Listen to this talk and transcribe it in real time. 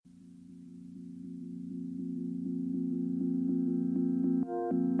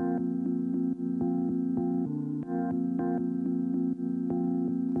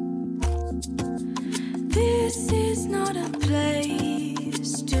This is not a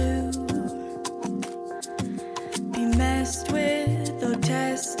place to be messed with or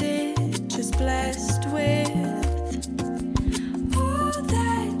tested, just blessed with all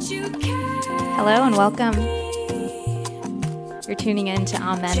that you can. Hello and welcome. You're tuning in to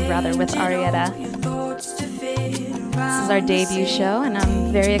Amen Brother with Arietta. This is our debut show, and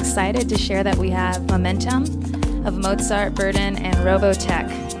I'm very excited to share that we have Momentum of Mozart, Burden, and Robotech.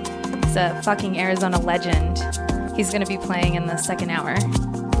 He's a fucking Arizona legend. He's going to be playing in the second hour.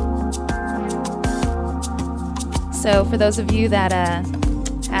 So for those of you that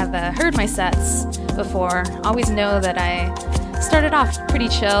have heard my sets before, always know that I started off pretty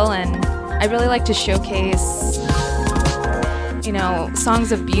chill, and I really like to showcase,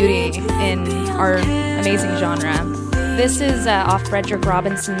 songs of beauty in our amazing genre. This is off Frederick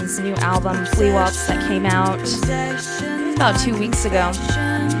Robinson's new album, Flea Waltz, that came out about 2 weeks ago.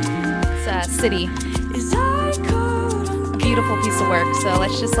 It's City. A beautiful piece of work, so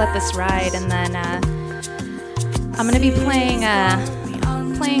let's just let this ride, and then I'm going to be playing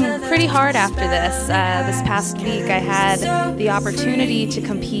pretty hard after this. This past week I had the opportunity to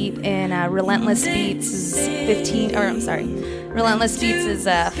compete in Relentless Beats'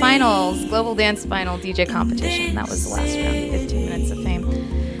 finals, Global Dance Final DJ competition. That was the last round, 15 Minutes of Fame.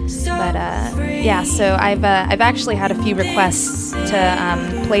 But so I've actually had a few requests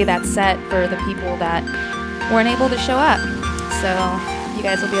to play that set for the people that weren't able to show up. So you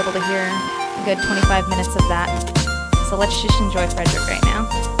guys will be able to hear a good 25 minutes of that. So let's just enjoy Frederick right now.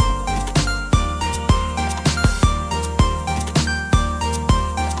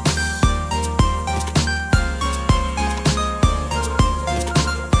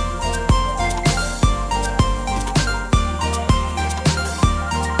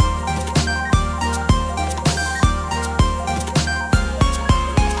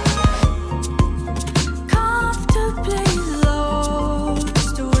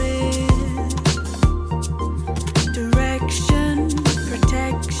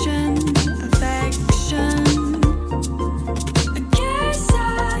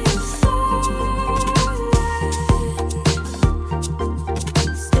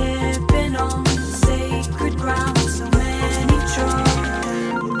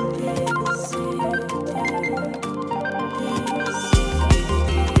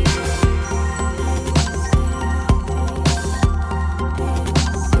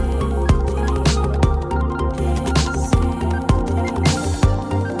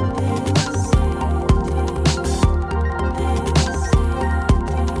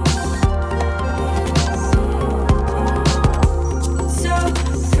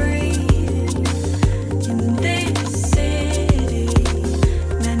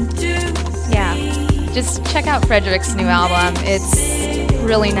 Just check out Frederick's new album. It's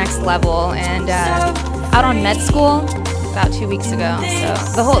really next level, and out on Med School about 2 weeks ago. So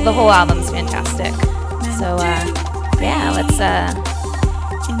the whole album's fantastic. So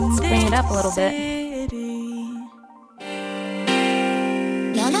let's bring it up a little bit.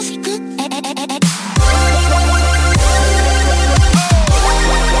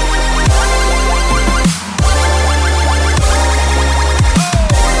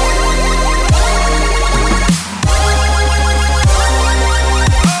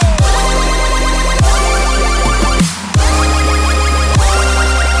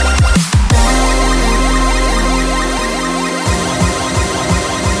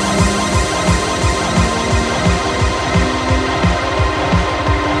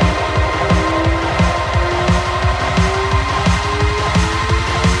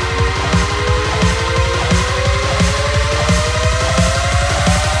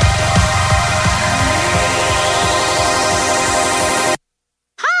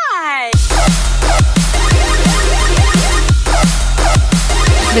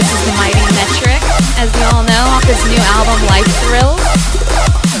 This is the mighty Metric, as you all know, off his new album, Life Thrills.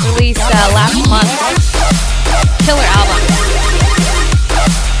 It was released last month. Killer album.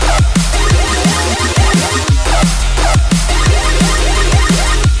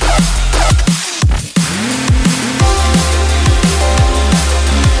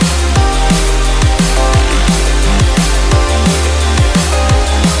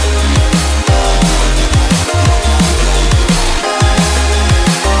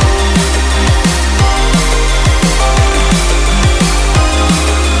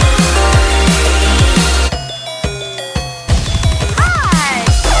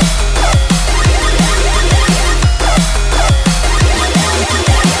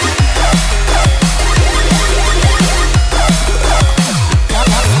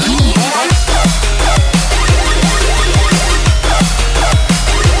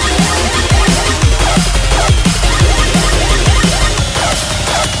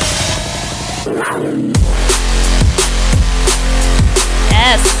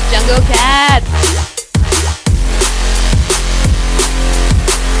 Jungle Cat.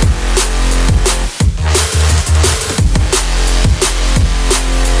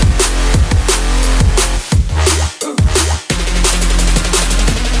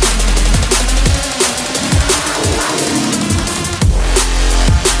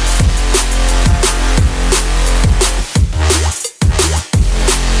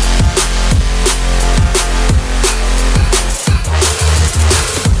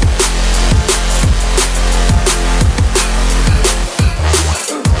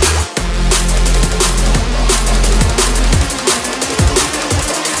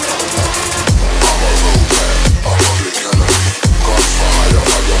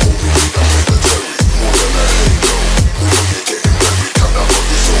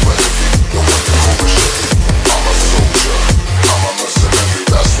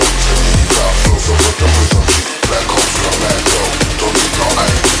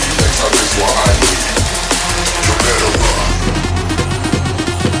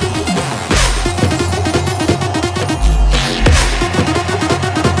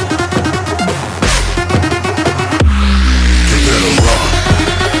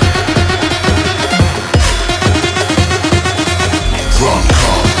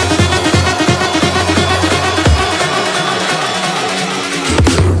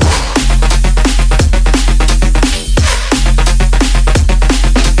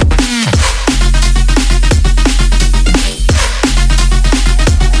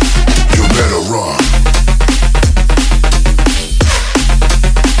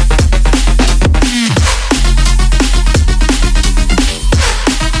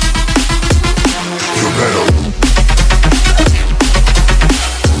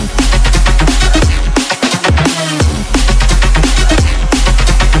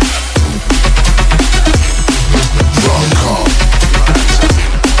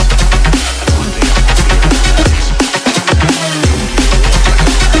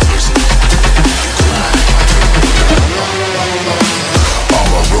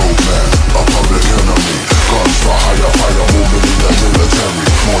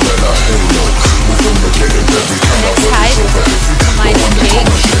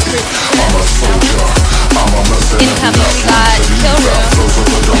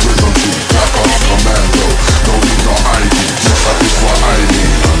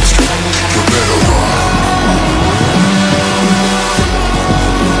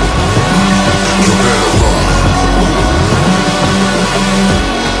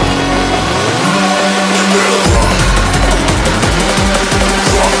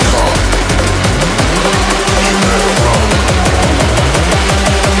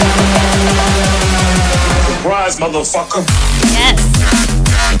 Motherfucker. Yes.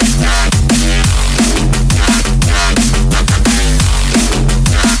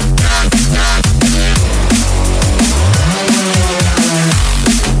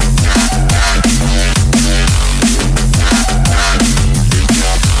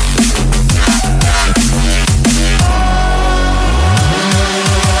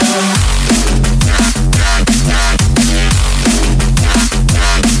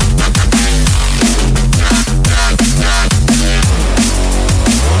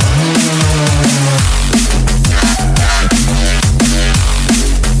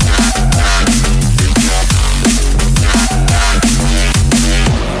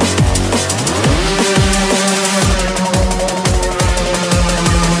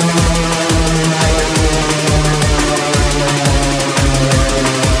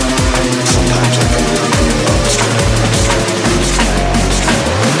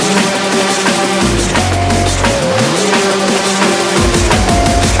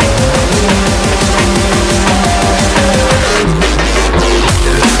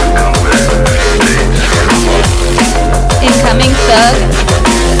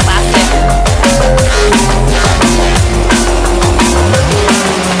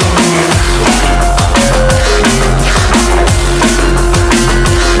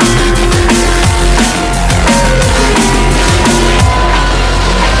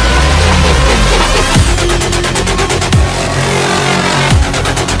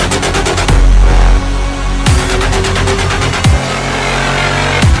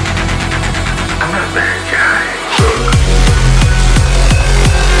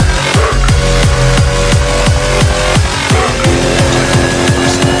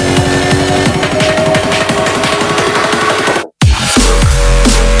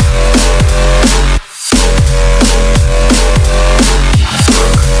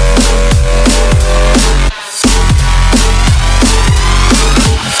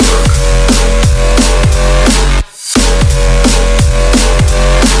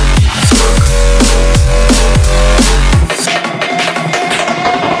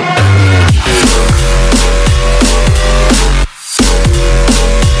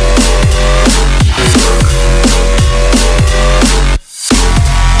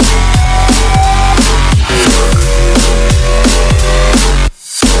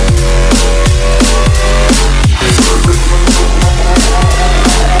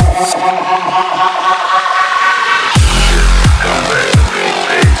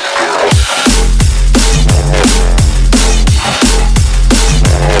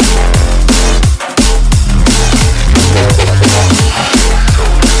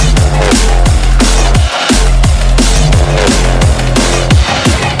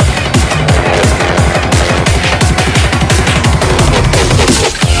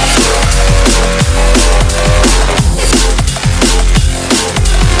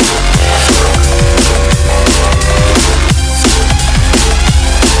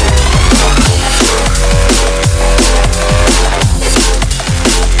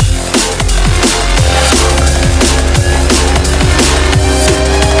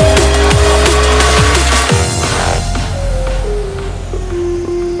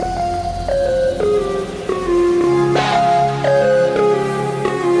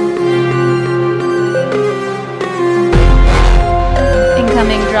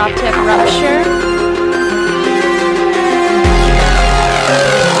 Drop Tip Rupture.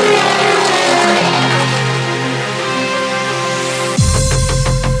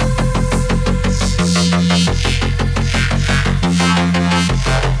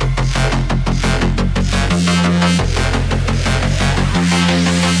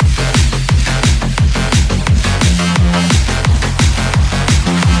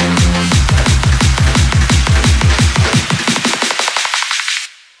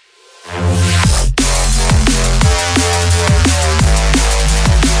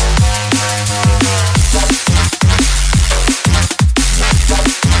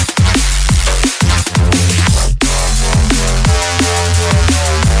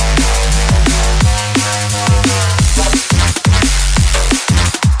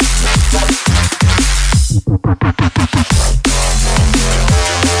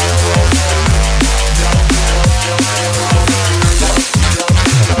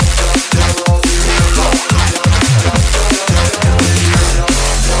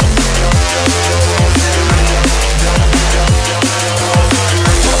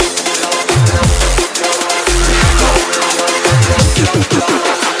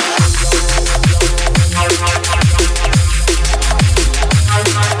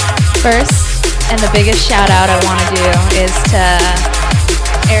 First, and the biggest shout out I want to do is to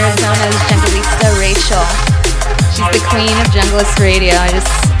Arizona's junglista Rachel. She's the queen of Junglist Radio.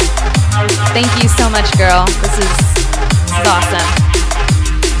 Thank you so much, girl. This is awesome.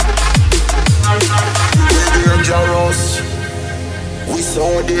 We're dangerous. We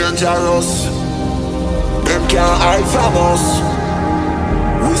so dangerous. Them can't hide from us.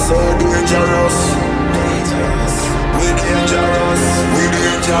 We so dangerous. We dangerous, we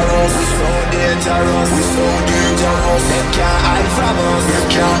dangerous, we so dangerous, we so dangerous. They can't hide from us, they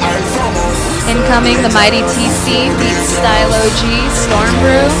can't hide from us. Incoming the mighty TC, Beat Style OG, Storm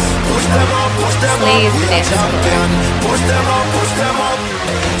Brew. Push them up, Please, we are champion. Push them up,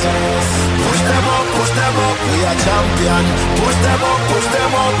 dangerous. Push them up, we are champion. Push them up, we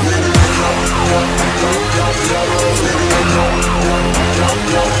stepping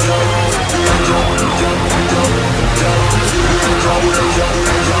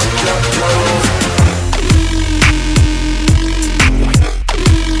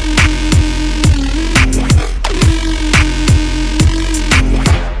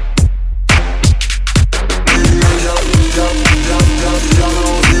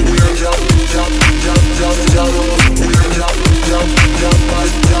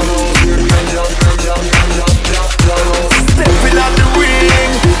out the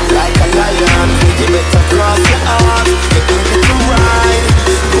ring like a lion. You better cross your arms, you need to ride.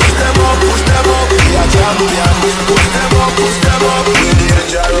 Push them up, we are champion. Push them up, we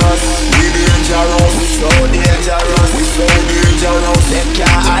dangerous, we so dangerous, we so dangerous. Them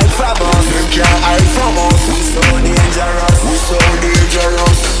can't hide from us, we so dangerous, we so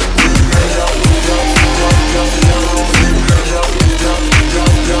dangerous.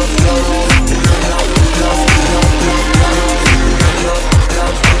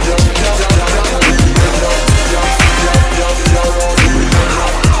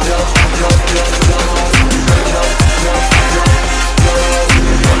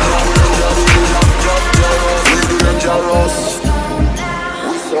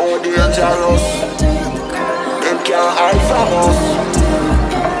 Dangerous, them can't hide from us.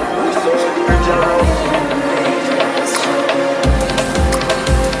 We so dangerous.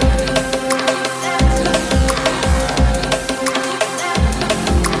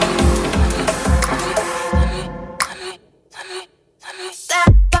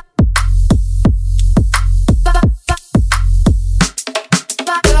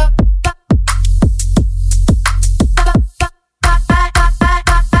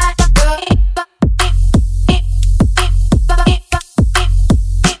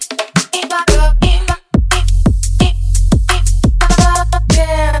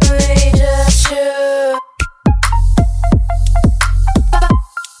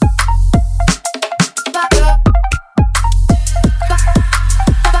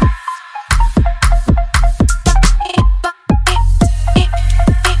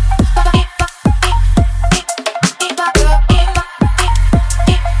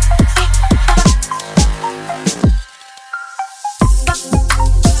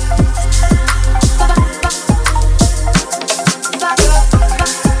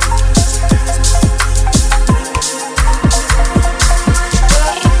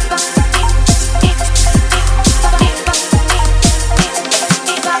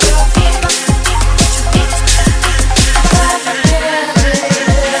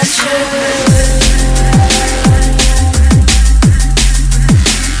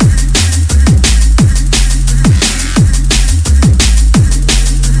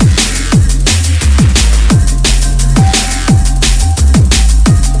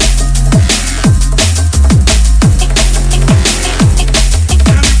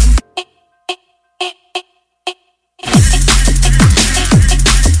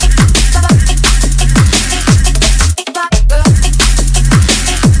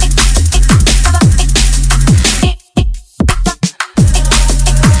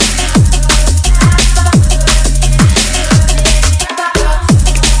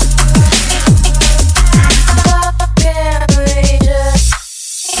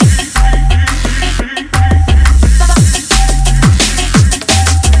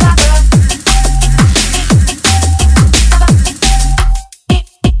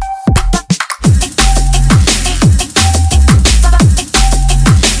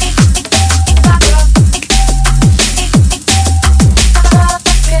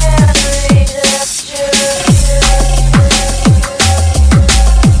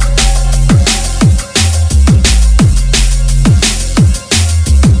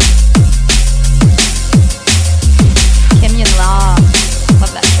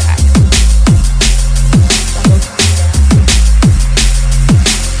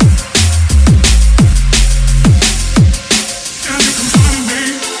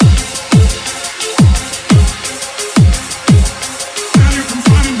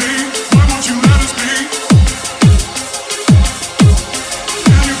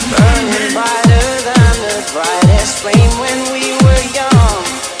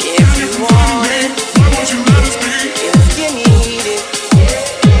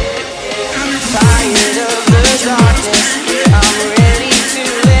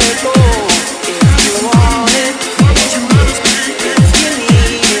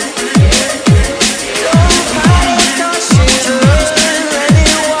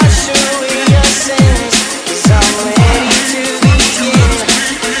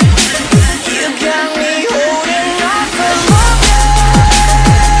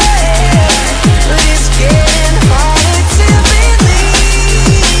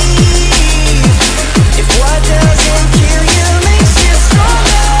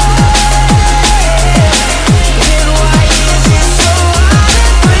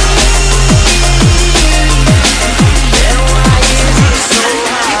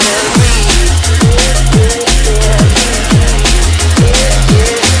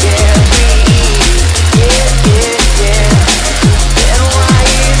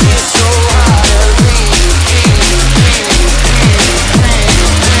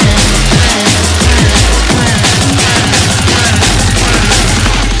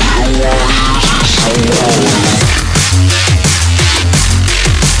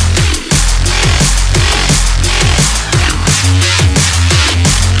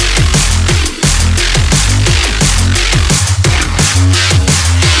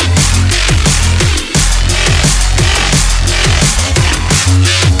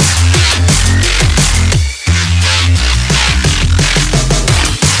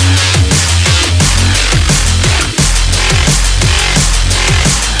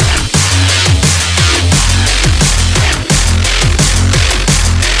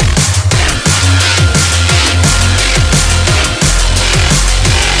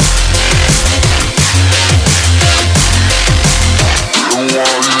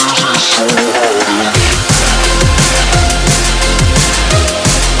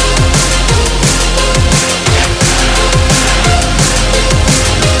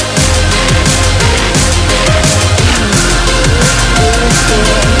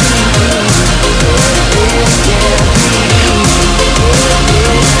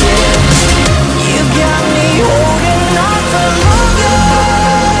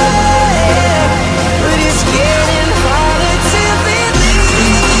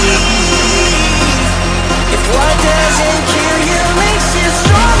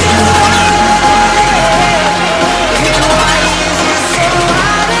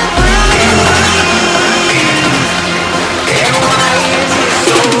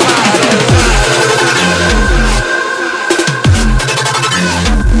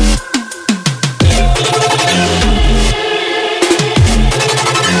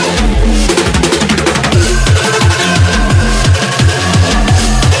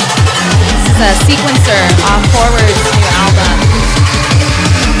 Sequencer off Forward's new album.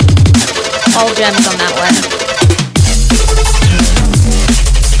 All gems on that one.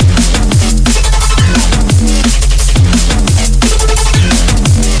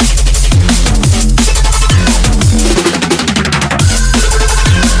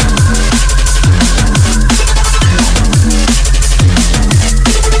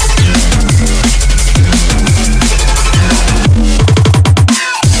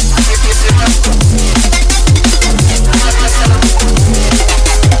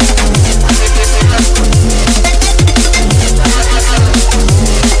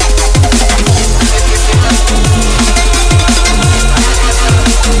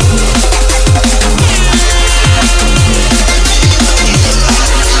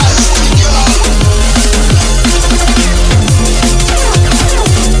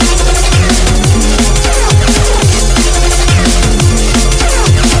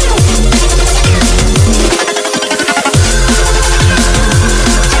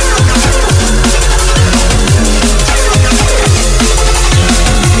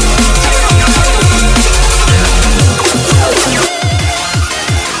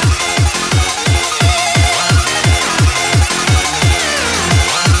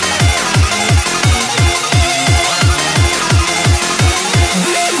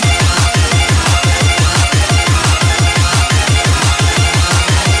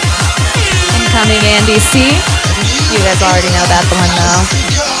 Andy C. You guys already know that one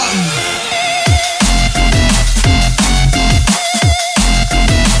though.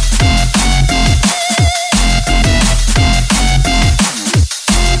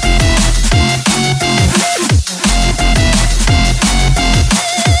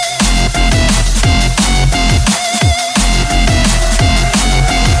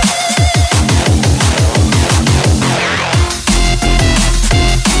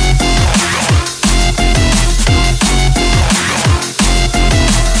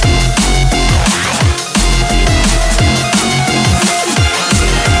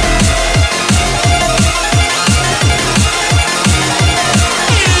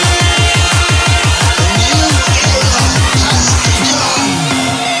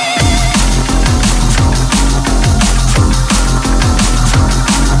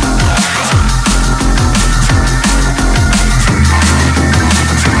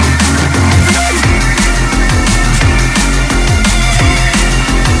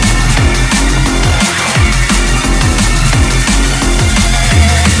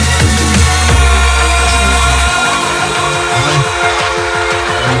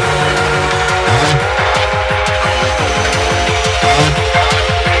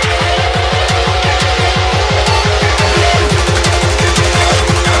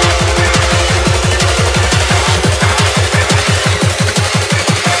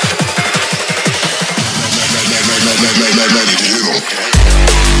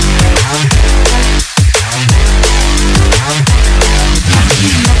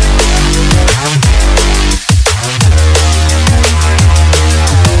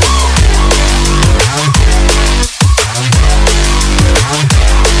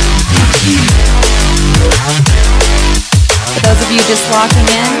 Just walking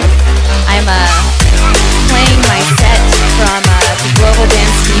in, I'm playing my set from the Global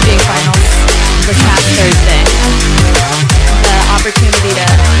Dance DJing Finals this past Thursday. The opportunity to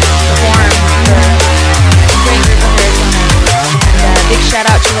perform for a great group of Arizona. And big shout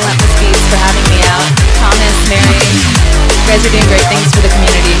out to Relentless Beats for having me out. Thomas, Mary, you guys are doing great things for the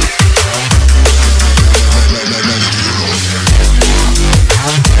community.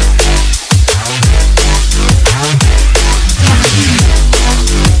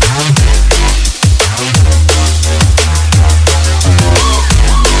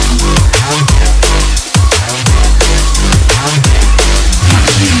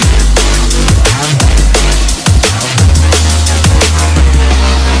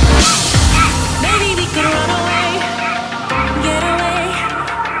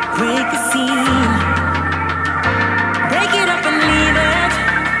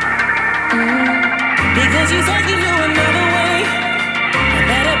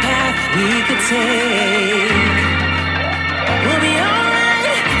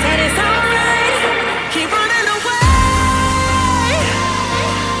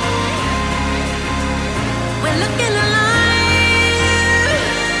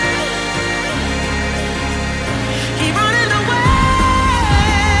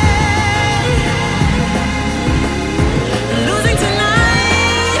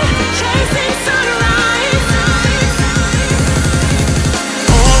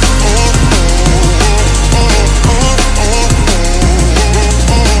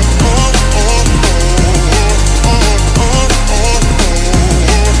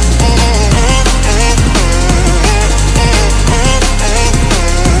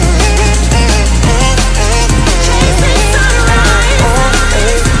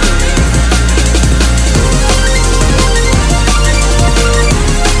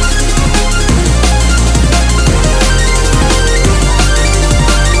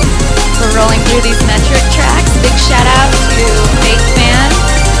 through these metric tracks. Big shout out to Fake Fan.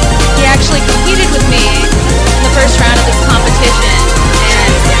 He actually competed with me in the first round of this competition,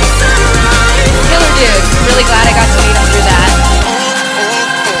 and killer dude. Really glad I got to meet him through that.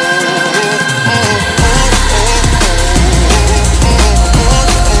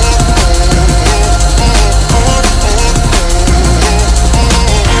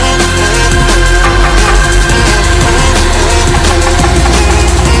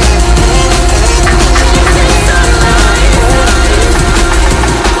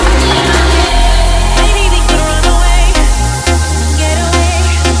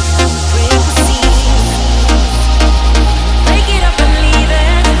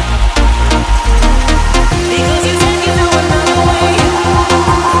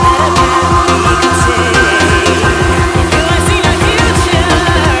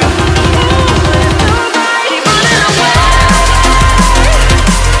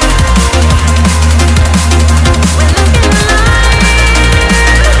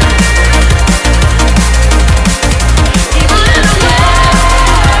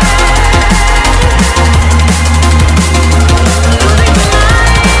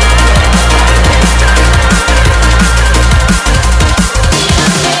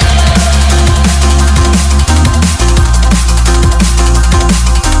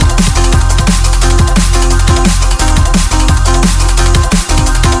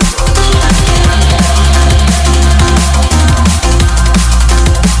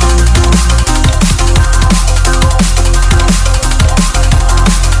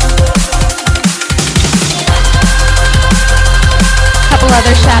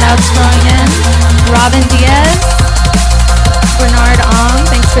 Other shout outs throwing in. Robin Diaz, Bernard Ong,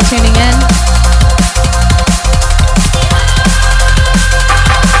 thanks for tuning in.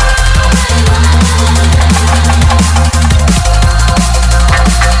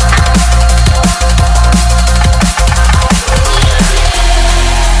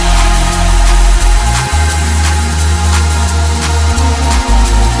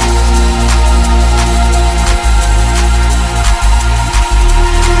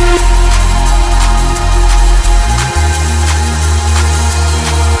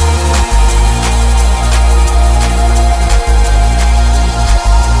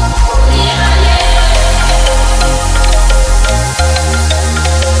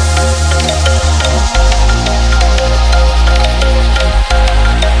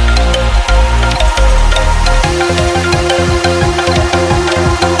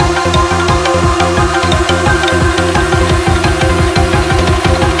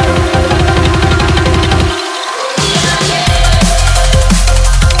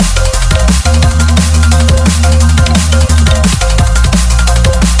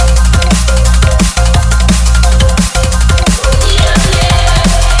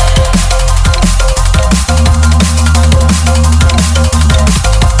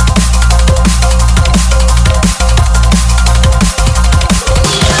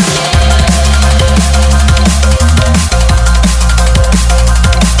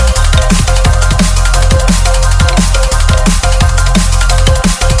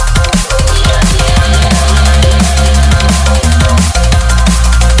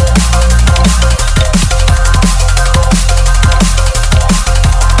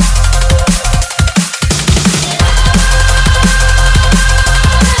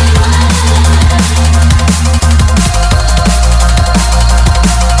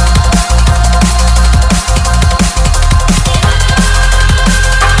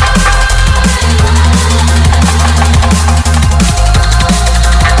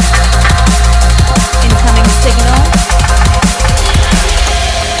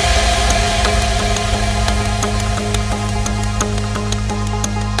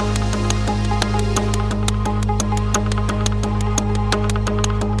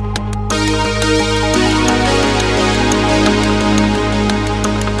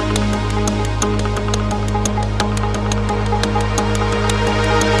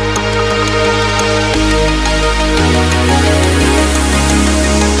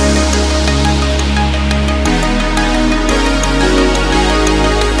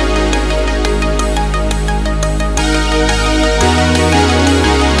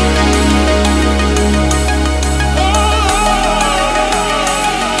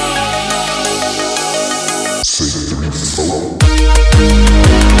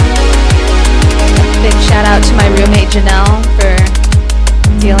 out to my roommate Janelle for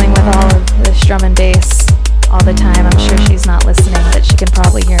dealing with all of this drum and bass all the time. I'm sure she's not listening, but she can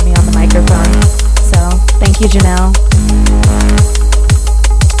probably hear me on the microphone. So thank you, Janelle.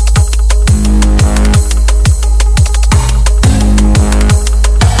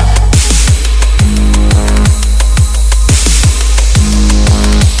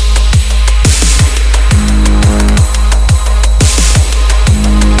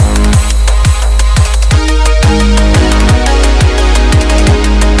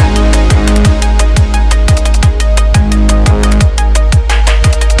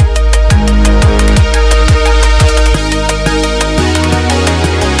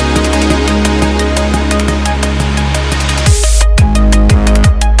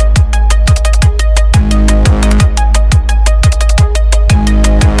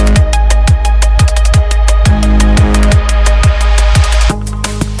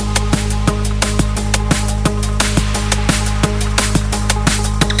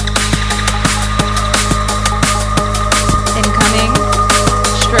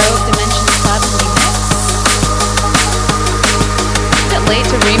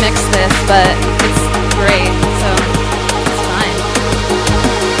 but it's great, so it's fine.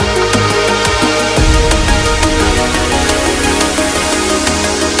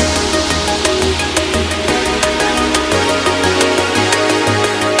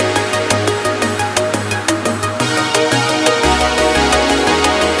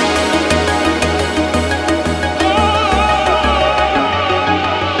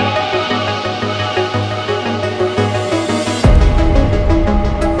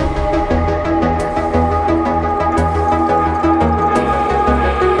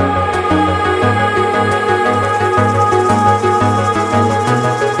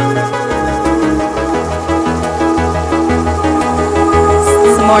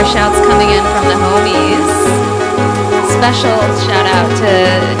 More shouts coming in from the homies. Special shout out to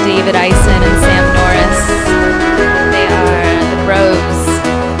David Eisen and Sam Norris. They are the bros.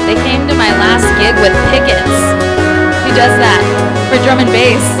 They came to my last gig with Pickets. Who does that? For drum and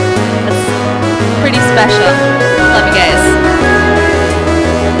bass. That's pretty special. Love you guys.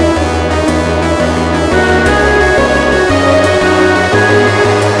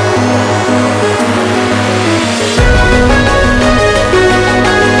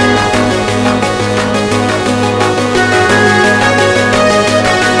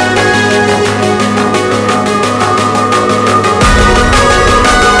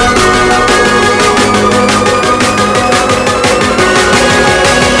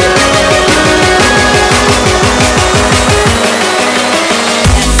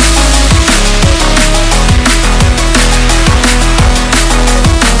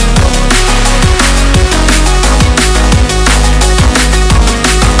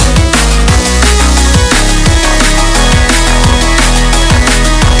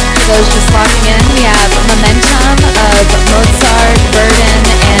 Those just walking in, we have Momentum of Mozart, Burden,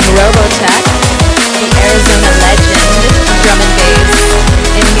 and Robotech, the Arizona legend of drum and bass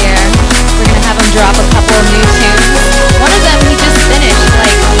in here. We're going to have him drop a couple of new tunes. One of them he just finished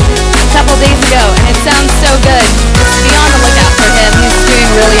like a couple days ago, and it sounds so good. Just be on the lookout for him. He's doing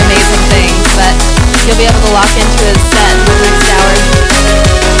really amazing things, but you'll be able to lock into his set in the next hour.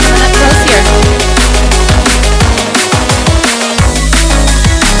 Coming up close here.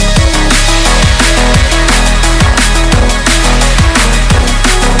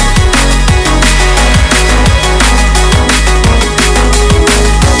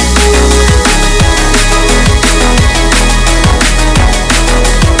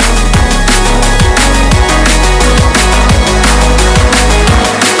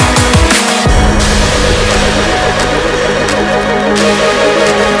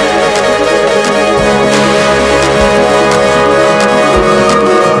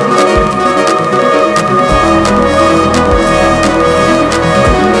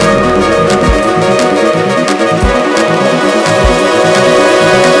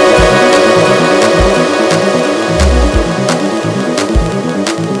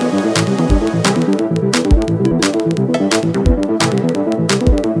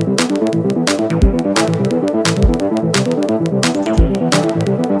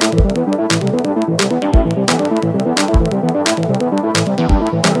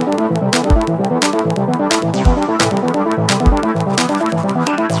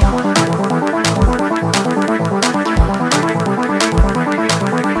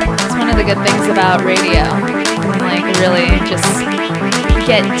 About radio, like really just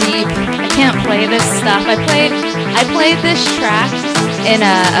get deep. I can't play this stuff. I played this track in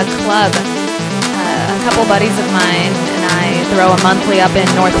a club. A couple buddies of mine and I throw a monthly up in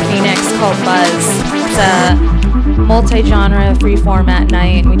North Phoenix called Buzz. It's a multi-genre free format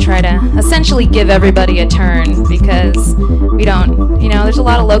night, and we try to essentially give everybody a turn because we don't, there's a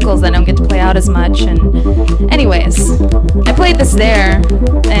lot of locals that don't get to play out as much. And anyways, I played this there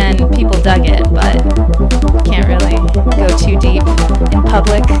and people dug it, but can't really go too deep in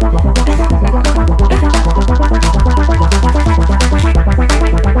public.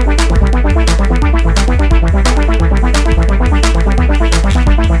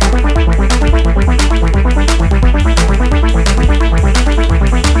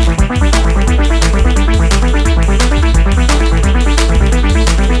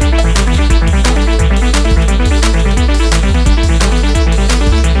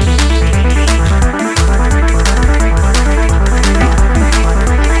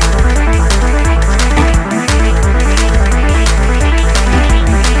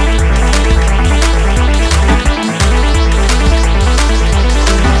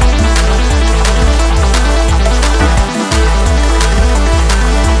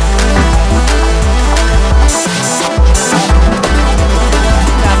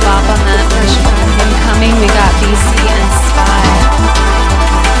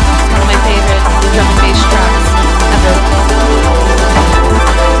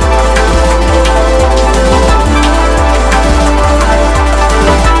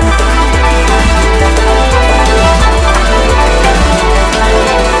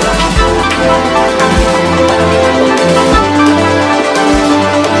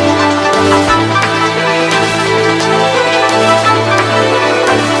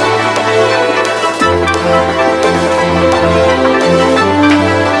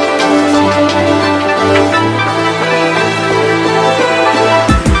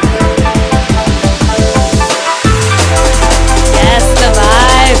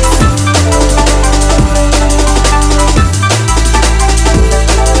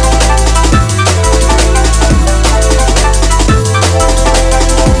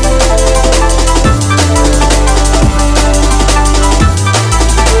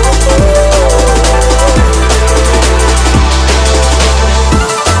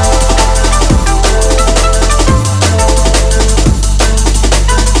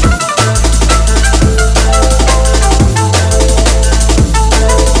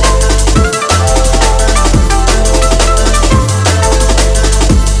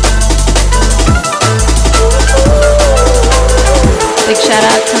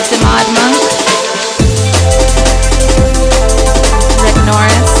 Tim Odd Monk, Rick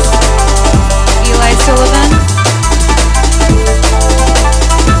Norris, Eli Sullivan.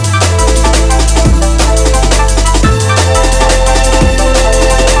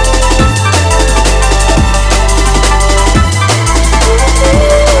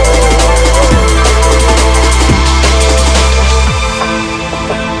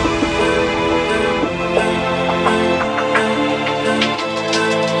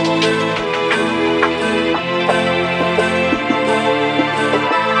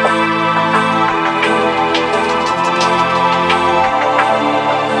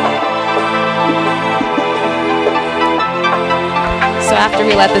 After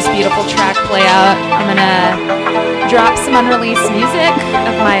we let this beautiful track play out, I'm gonna drop some unreleased music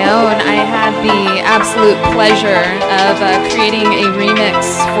of my own. I had the absolute pleasure of creating a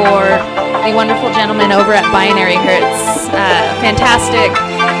remix for the wonderful gentleman over at Binary Hertz. Fantastic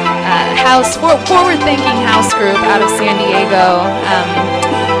house, forward-thinking house group out of San Diego.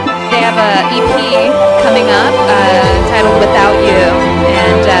 They have a EP coming up titled Without You,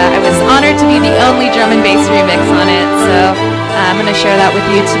 and I was honored to be the only drum and bass remix on it, so I'm going to share that with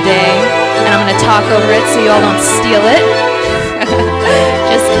you today, and I'm going to talk over it so you all don't steal it.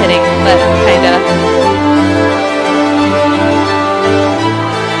 Just kidding, but kinda.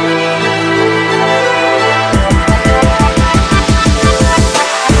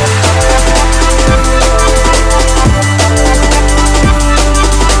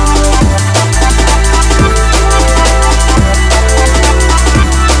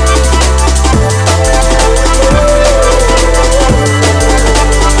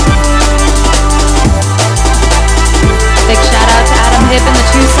 Hip and the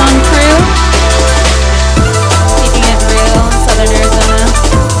Tucson crew, keeping it real in Southern Arizona.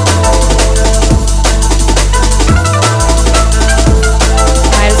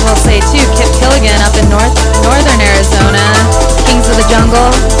 Might as well say too, Kip Killigan up in Northern Arizona, Kings of the Jungle.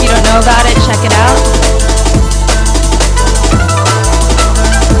 If you don't know about it, check it out.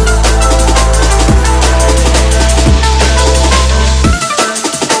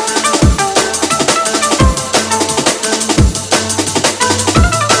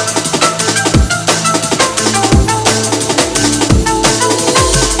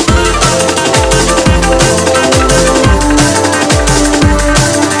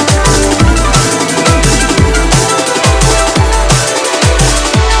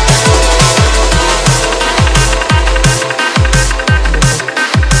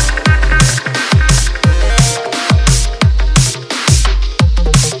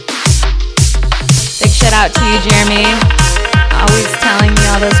 Out to you, Jeremy, always telling me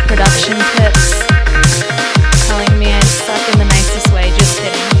all those production tips, telling me I suck in the nicest way. Just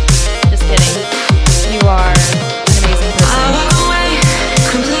kidding, just kidding. You are an amazing person. I walk away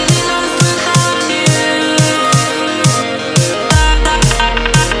completely lost without you.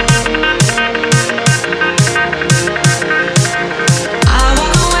 I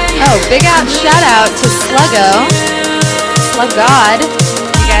walk away. Oh, big shout out to Sluggo, Slug God,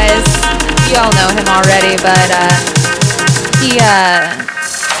 you guys. You all know him already, but he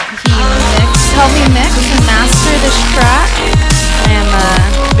helped me mix and master this track. I am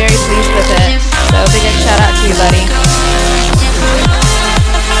very pleased with it. So big shout out to you, buddy.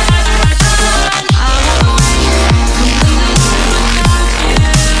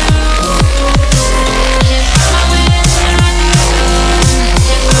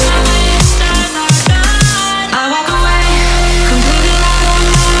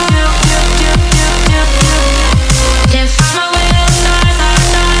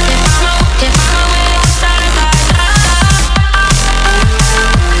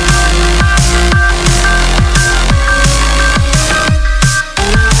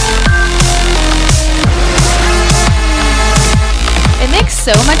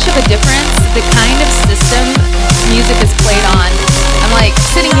 So much of a difference the kind of system music is played on. I'm like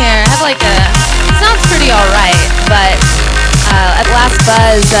sitting here, I have like it sounds pretty alright, but at last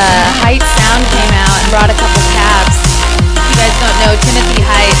buzz, Height Sound came out and brought a couple cabs. If you guys don't know, Timothy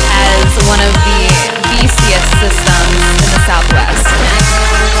Height has one of the beastiest systems in the Southwest.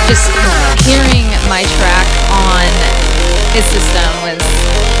 Just hearing my track on his system was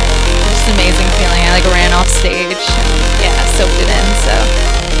just an amazing feeling. I like ran off stage and yeah, soaked it in. So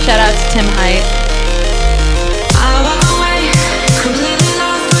shout out to Tim Height. I walk away completely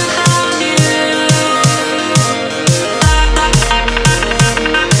lost without you.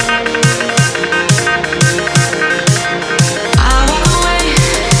 I walk away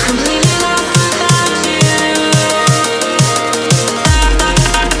completely lost without you.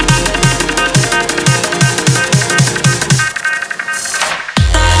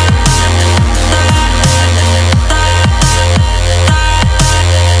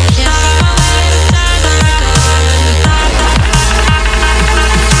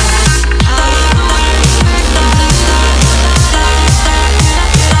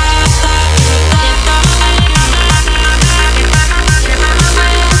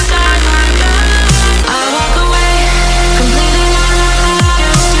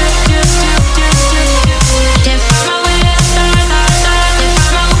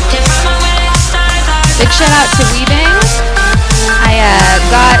 shout out to Weaving. I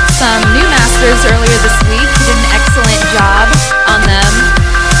got some new masters earlier this week. He did an excellent job on them.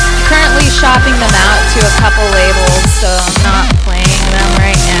 Currently shopping them out to a couple labels, so I'm not playing them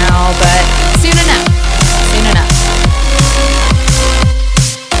right now, but soon enough. Soon enough.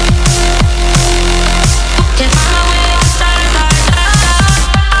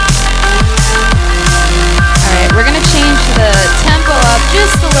 Alright, we're gonna change the tempo up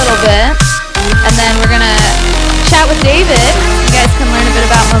just a little bit, and then we're gonna chat with David. You guys can learn a bit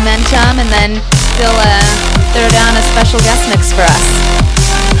about Momentum, and then he'll throw down a special guest mix for us.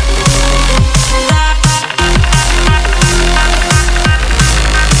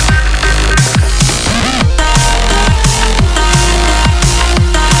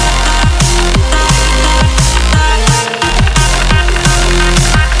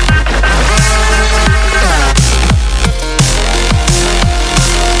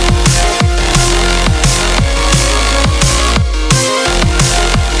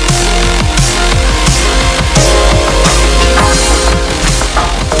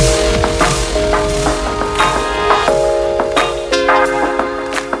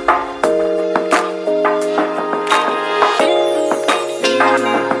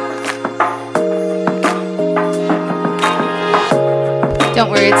 Don't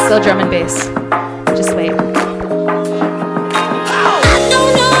worry, it's still drum and bass. Just wait.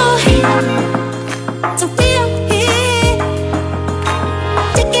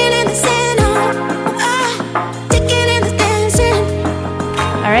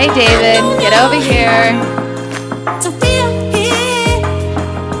 All right, David, get over here.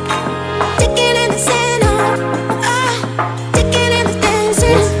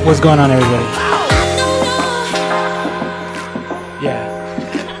 What's going on, everybody? Yeah.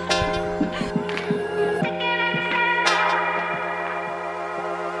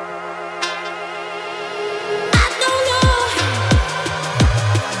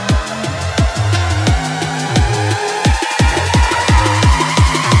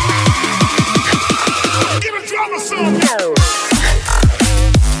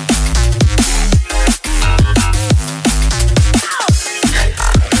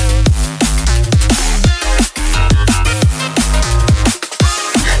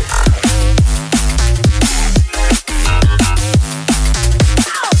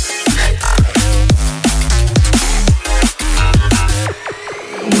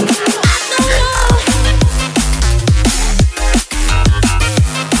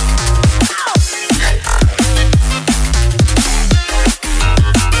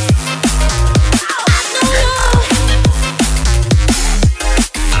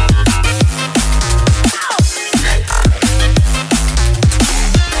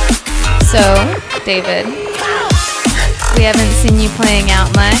 David, we haven't seen you playing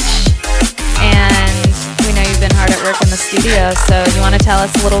out much, and we know you've been hard at work in the studio, so you want to tell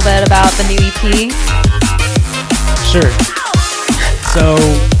us a little bit about the new EP? Sure. So,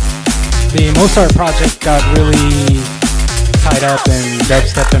 the Mozart project got really tied up in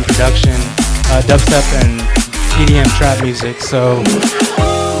dubstep and production, dubstep and EDM trap music, so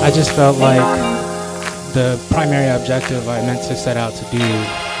I just felt like the primary objective I meant to set out to do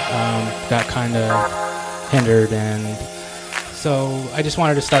got kind of hindered, and so I just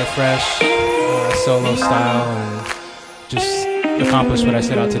wanted to start fresh, solo style, and just accomplish what I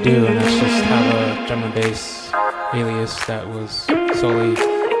set out to do, and that's just have a drum and bass alias that was solely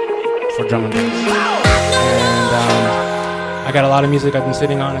for drum and bass. And I got a lot of music I've been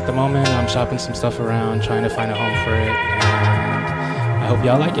sitting on at the moment. I'm shopping some stuff around, trying to find a home for it, and I hope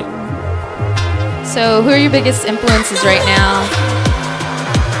y'all like it. So who are your biggest influences right now?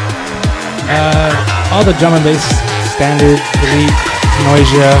 All the drum and bass standard, Elite,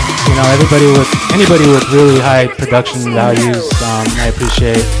 Noisia, you know, anybody with really high production values, I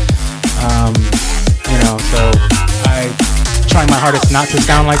appreciate, you know, so I try my hardest not to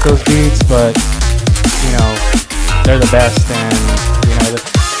sound like those dudes, but, you know, they're the best, and, you know,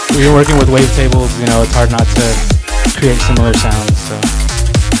 when you're working with wavetables, you know, it's hard not to create similar sounds, so.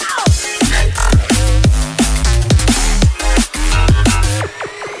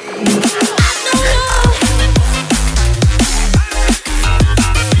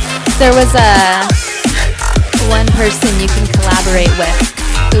 There was one person you can collaborate with.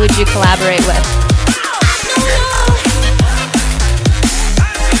 Who would you collaborate with?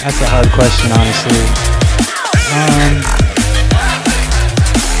 That's a hard question, honestly.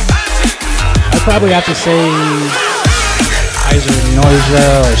 I'd probably have to say either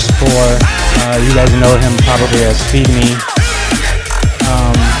Noisia or Spore. You guys know him probably as Feed Me.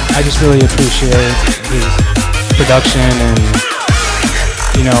 I just really appreciate his production, and,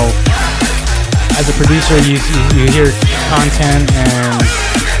 you know, I as a producer, you hear content and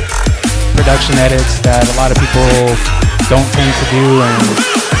production edits that a lot of people don't tend to do, and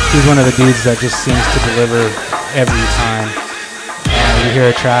he's one of the dudes that just seems to deliver every time. You hear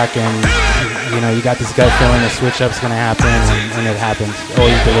a track and you got this gut feeling a switch up's gonna happen, and it happens.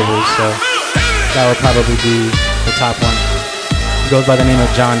 Always delivers. So that would probably be the top one. He goes by the name of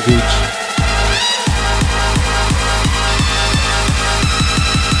John Gooch.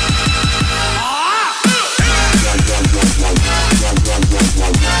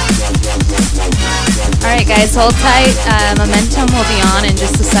 Alright guys, hold tight. Momentum will be on in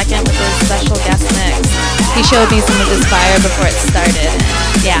just a second with his special guest mix. He showed me some of his fire before it started. And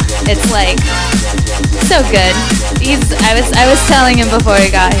yeah, it's like so good. I was telling him before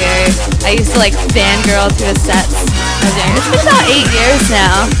he got here, I used to like fangirl to his sets. It's been about 8 years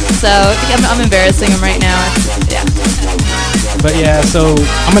now, so I'm embarrassing him right now. Yeah. But yeah, so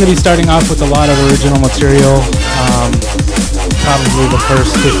I'm gonna be starting off with a lot of original material. Probably the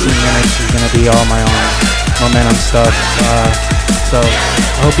first 15 minutes is gonna be all my own momentum stuff. So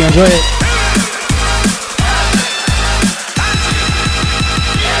I hope you enjoy it.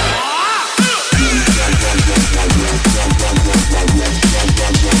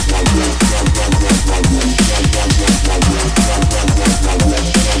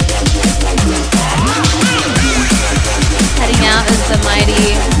 Heading out is the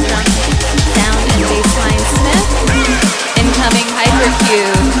mighty sound and bassline Smith. Incoming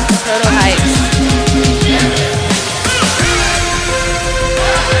Hypercube, Prototypes.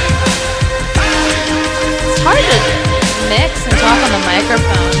 It's hard to mix and talk on the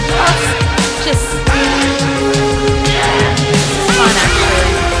microphone. It's just it's fun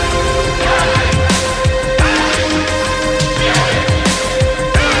actually.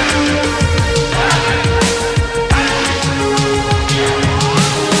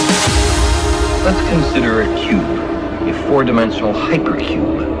 Let's consider a cube, a four-dimensional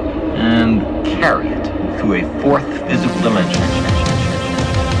hypercube, and carry it through a fourth physical dimension.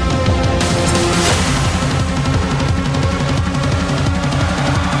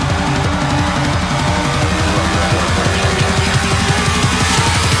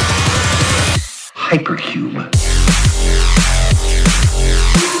 Hypercube.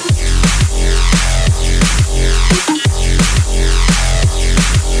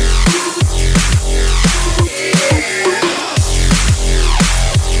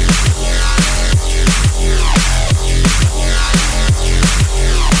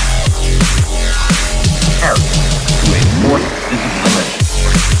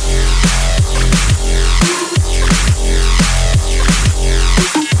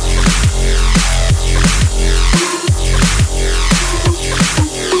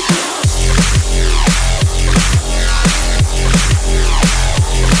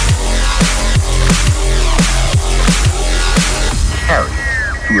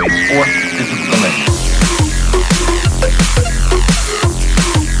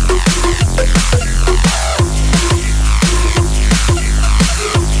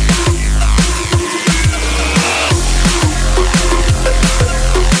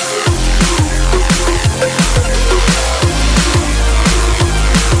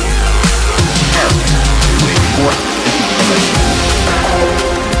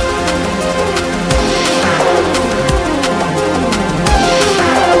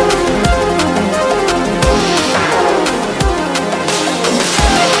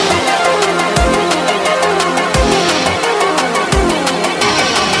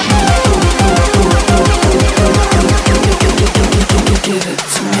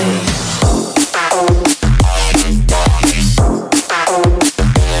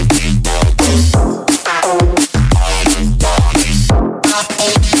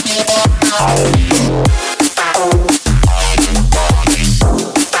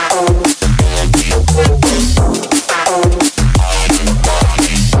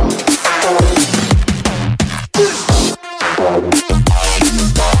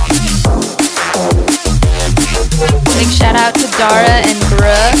 Dara and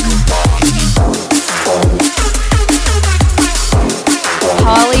Brooke,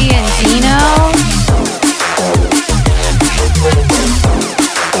 Holly and Dino,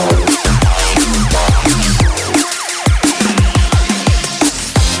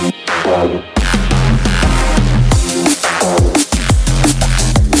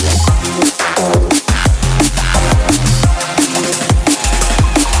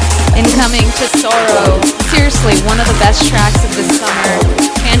 incoming Tesoro. Seriously, one of the best tracks of this summer,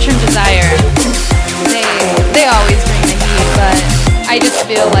 Tantrum Desire. They always bring the heat, but I just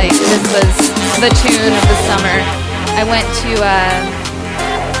feel like this was the tune of the summer. I went to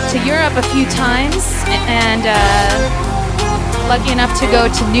to Europe a few times and lucky enough to go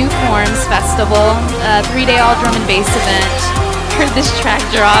to New Forms Festival, a 3-day all drum and bass event. Heard this track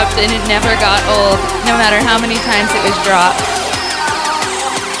dropped and it never got old, no matter how many times it was dropped.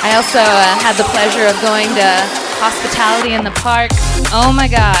 I also had the pleasure of going to Hospitality in the Park. Oh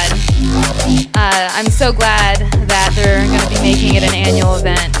my God. I'm so glad that they're going to be making it an annual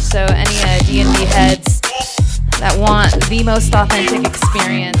event. So any D&B heads that want the most authentic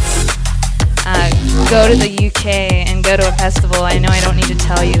experience, go to the UK and go to a festival. I know I don't need to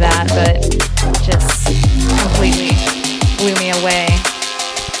tell you that, but just completely blew me away.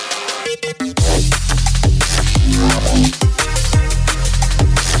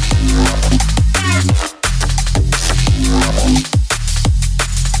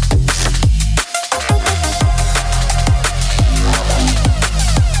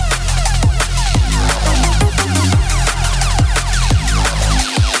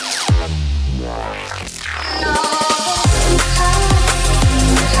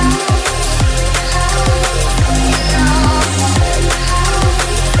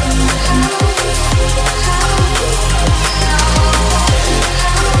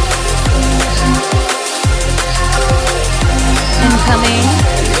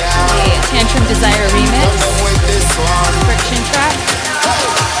 Desire remix, friction track,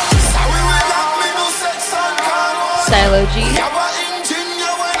 Stylo G.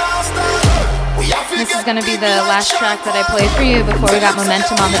 This is going to be the last track that I played for you before we got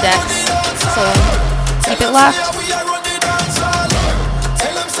Momentum on the decks, so keep it locked.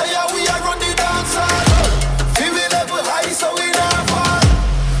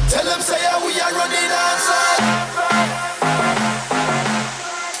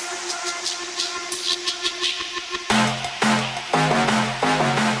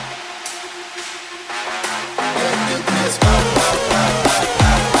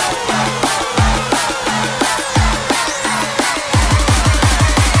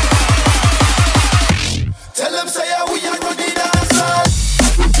 Tell them say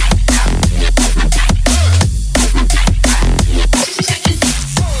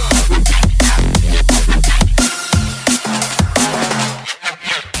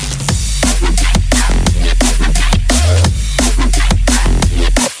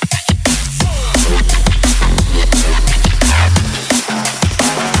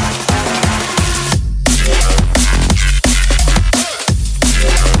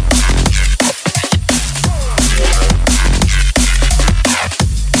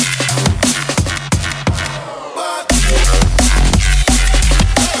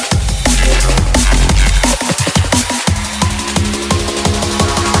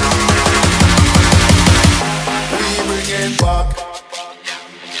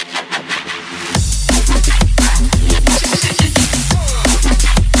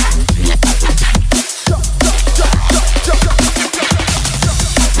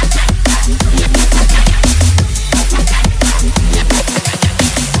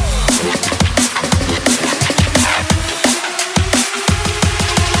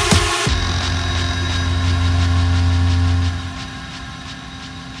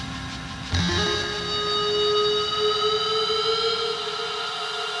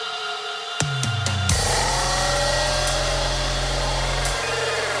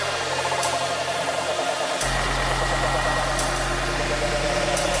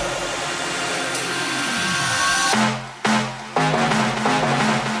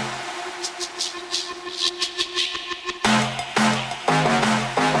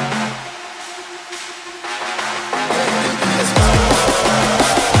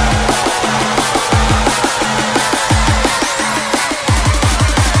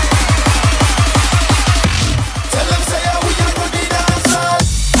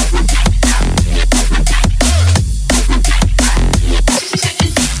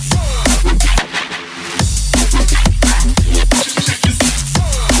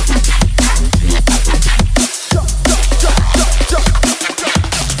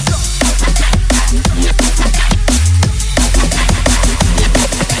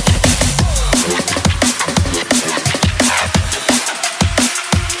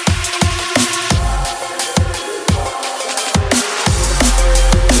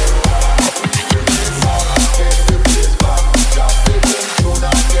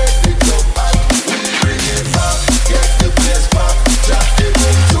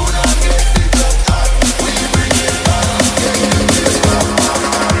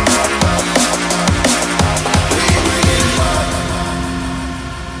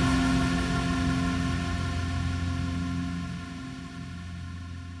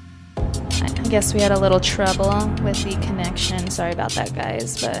Guess we had a little trouble with the connection. Sorry about that,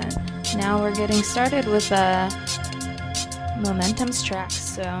 guys. But now we're getting started with Momentum's tracks.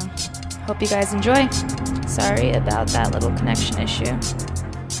 So hope you guys enjoy. Sorry about that little connection issue.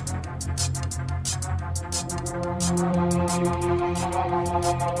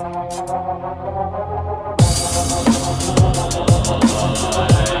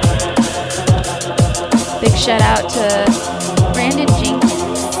 Big shout out to Brandon Jenkins.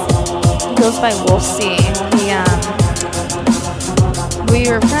 He goes by Wolfsey. We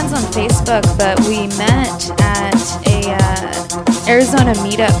were friends on Facebook, but we met at a Arizona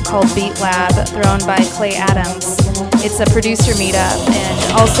meetup called Beat Lab, thrown by Clay Adams. It's a producer meetup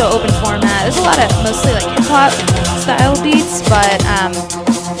and also open format. There's a lot of mostly like hip hop style beats, but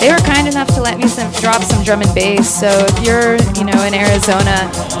they were kind enough to let me drop some drum and bass. So if you're, in Arizona,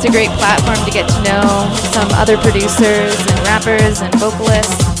 it's a great platform to get to know some other producers and rappers and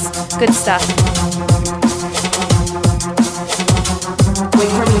vocalists. Good stuff. Wait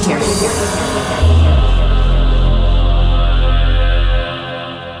for me here.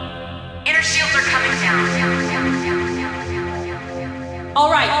 Inner shields are coming down.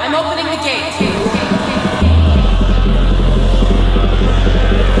 All right, I'm opening the gate.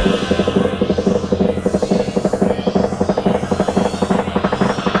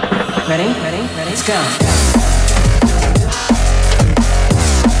 Ready? Let's go.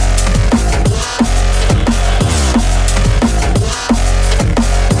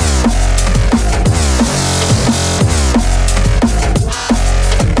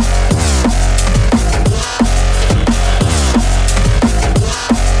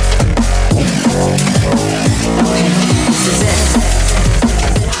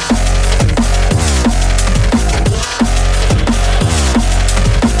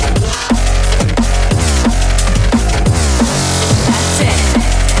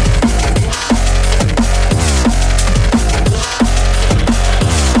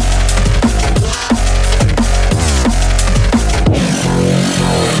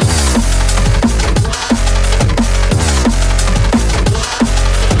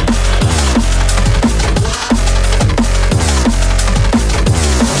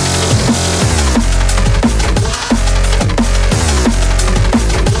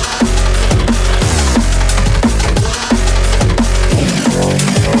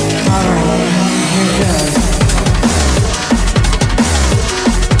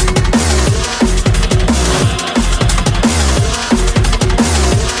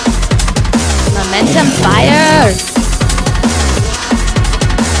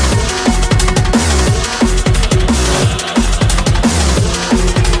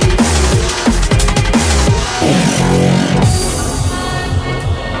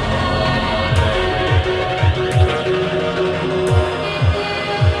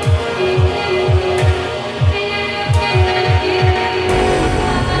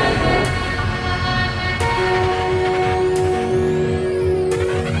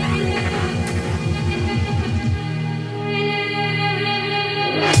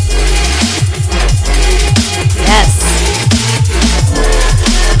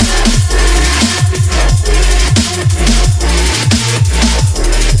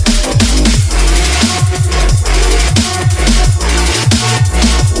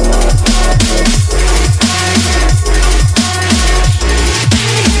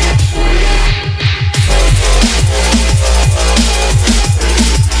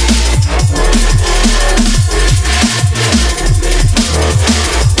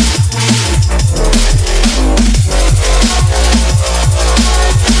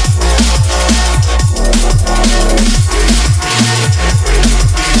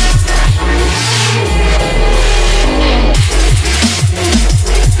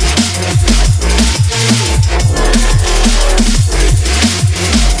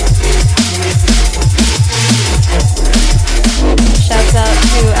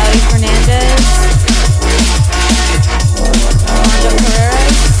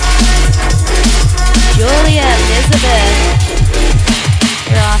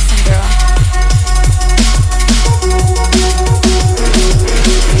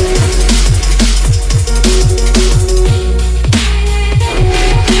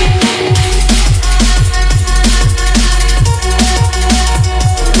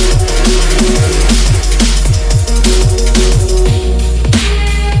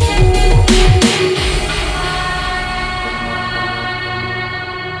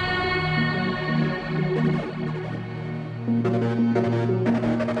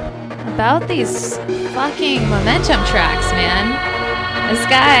 about these fucking Momentum tracks, man. This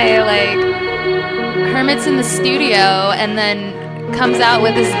guy, like, hermits in the studio and then comes out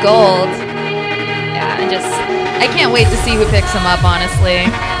with his gold. I can't wait to see who picks him up, honestly.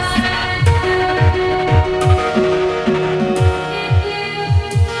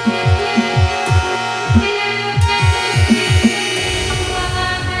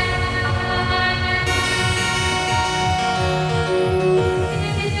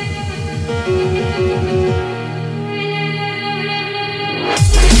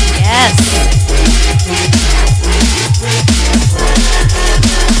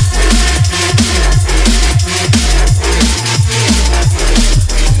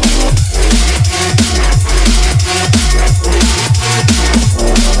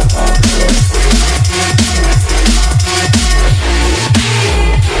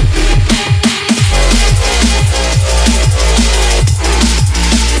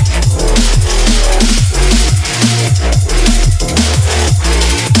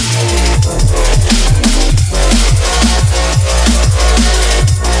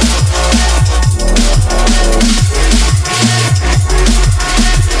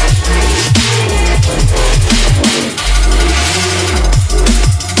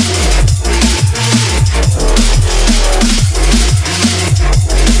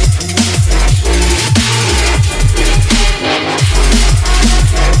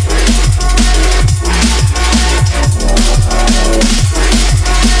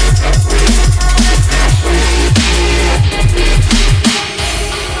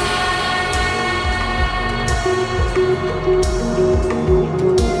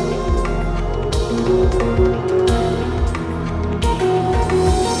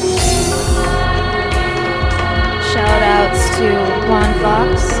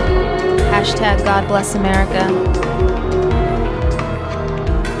 God bless America.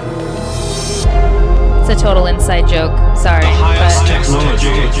 It's a total inside joke, sorry. But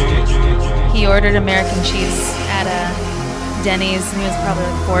he ordered American cheese at a Denny's and he was probably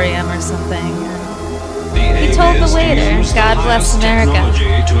like 4 a.m. or something. He told the waiter, God bless America.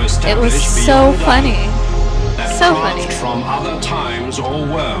 It was so funny. So funny. From other times or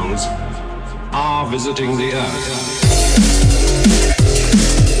worlds are visiting the Earth.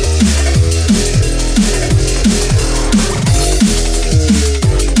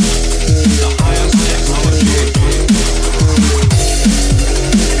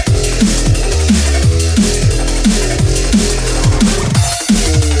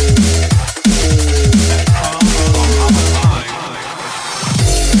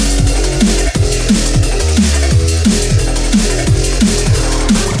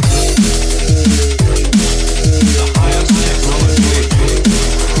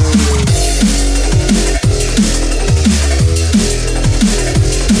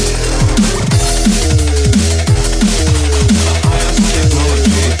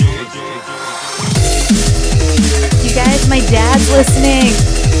 My dad's listening.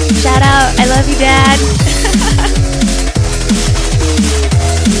 Shout out. I love you, Dad.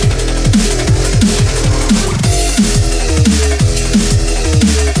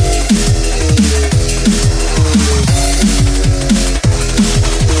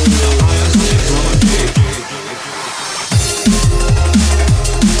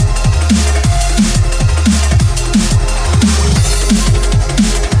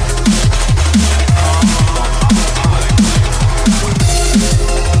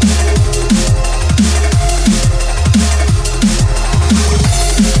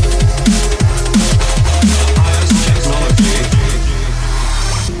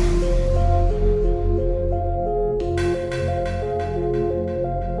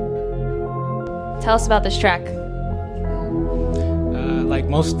 Tell us about this track. Like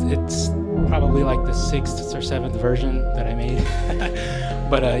most, it's probably like the 6th or 7th version that I made.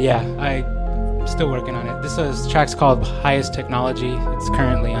 But yeah, I'm still working on it. This track's called Highest Technology. It's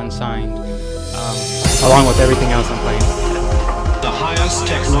currently unsigned, along with everything else I'm playing. The highest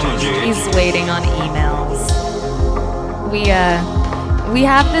technology. He's waiting on emails. We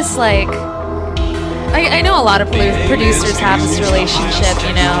have this like. I know a lot of producers have this relationship,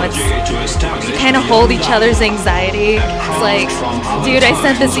 you know, you kind of hold each other's anxiety. It's like, dude, I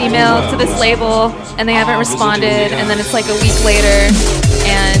sent this email to this label and they haven't responded, and then it's like a week later,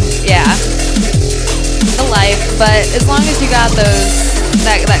 and yeah, the life. But as long as you got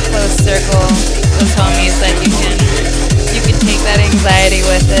that close circle, those homies that you can take that anxiety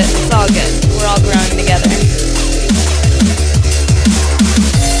with it, it's all good. We're all growing together.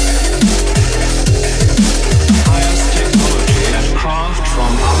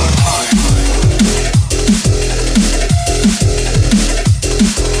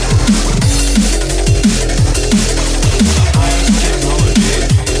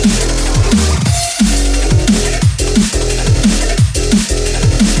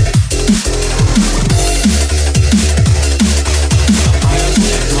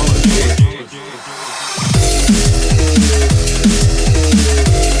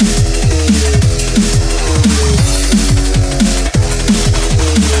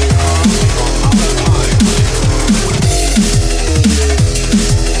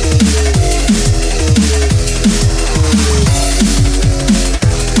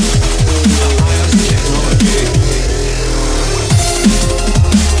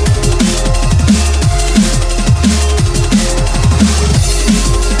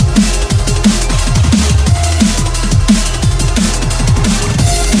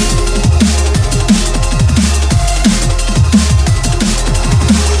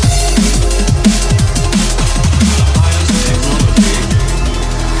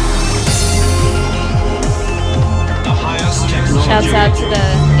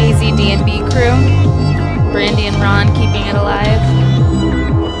 crazy D&B crew. Brandy and Ron keeping it alive.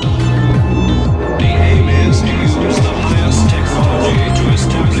 The aim is to use the highest technology to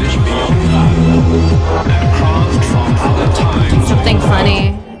establish beyond that a craft from other times. Something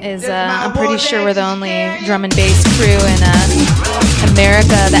funny is I'm pretty sure we're the only drum and bass crew in America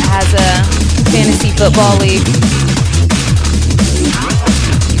that has a fantasy football league.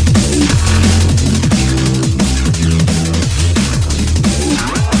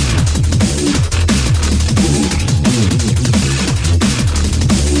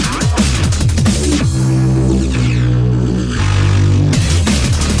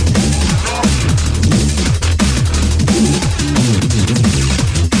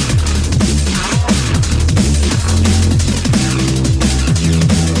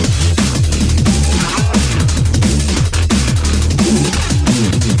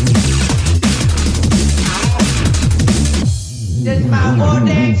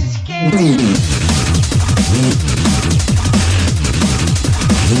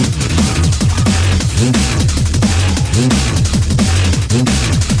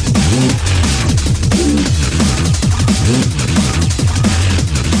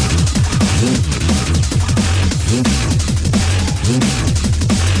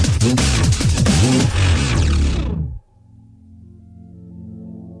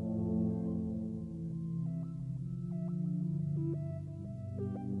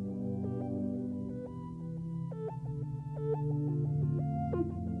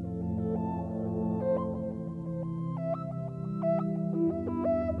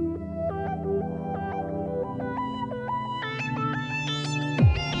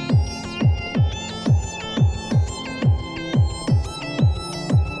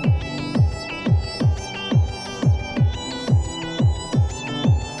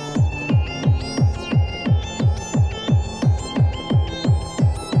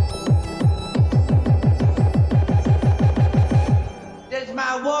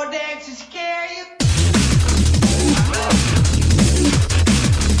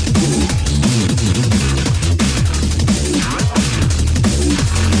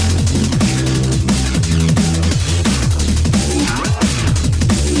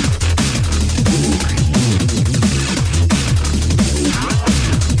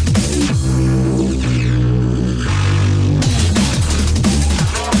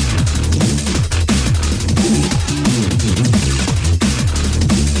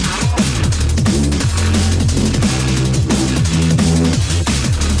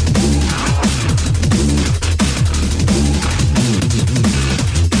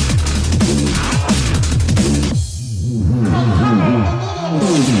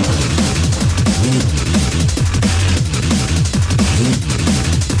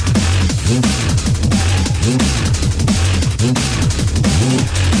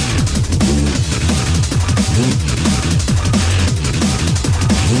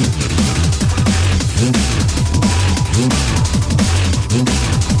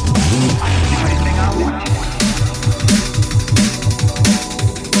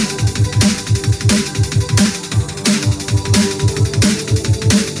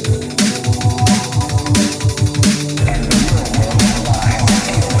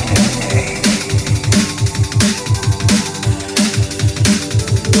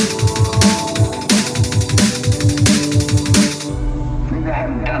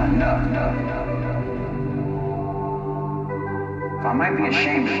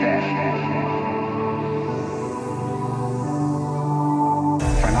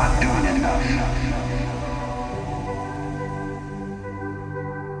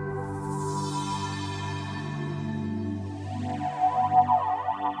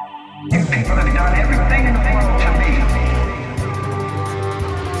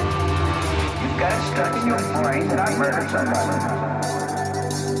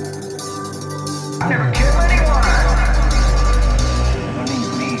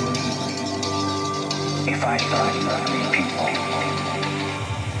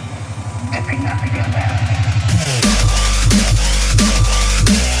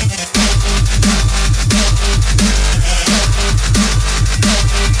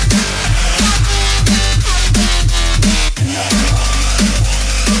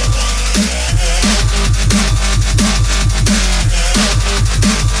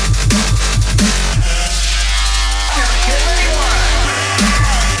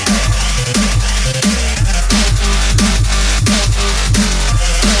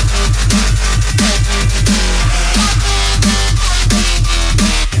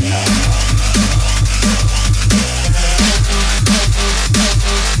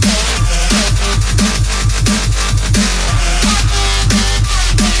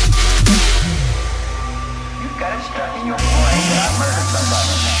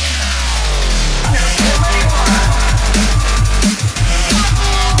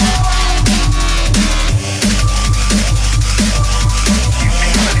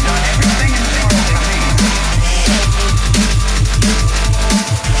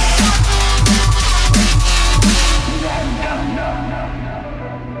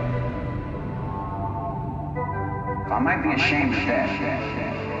 I might be ashamed of that.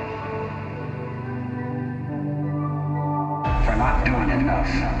 For not doing enough.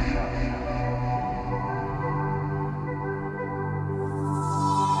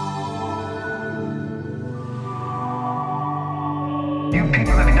 You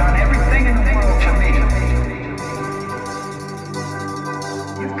people have done everything in the world to me.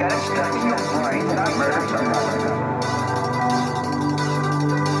 You've got it stuck in your brain that I murdered somebody.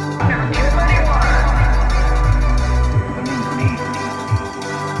 I never killed anyone. Believe me,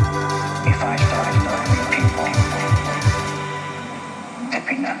 if I started murdering people, there'd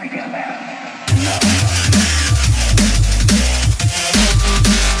be nothing left. No.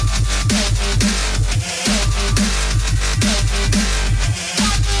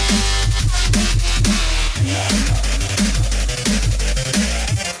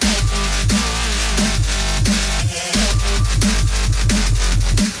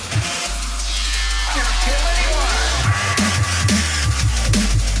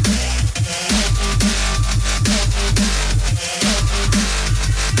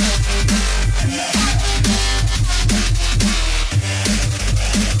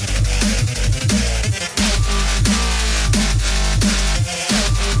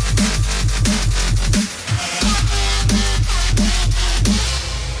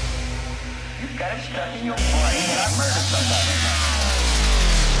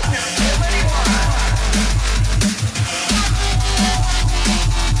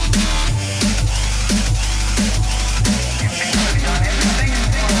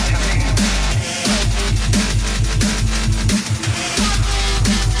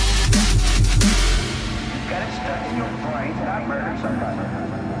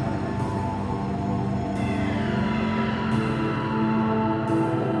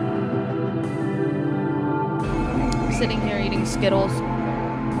 Sitting here eating Skittles.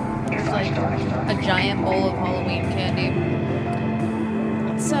 It's like a giant bowl of Halloween candy.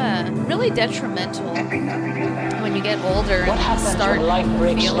 It's really detrimental when you get older and start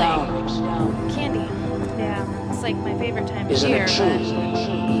feeling candy. Yeah, it's like my favorite time of year. But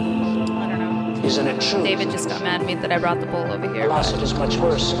I don't know. Isn't it true? David just got mad at me that I brought the bowl over here. Alas, it is much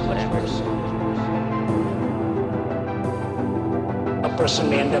worse. Whatever. A person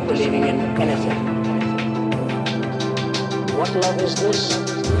may end up believing in anything. What love is this?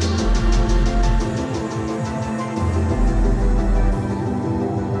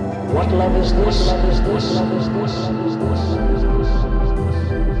 What love is this? Love is this? Love is this? Love is this?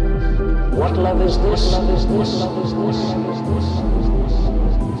 What love is this? Love is this? Love is this? Love is this?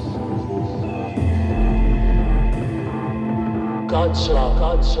 God's love,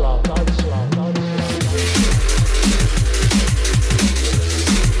 God's love, God's love, God's love.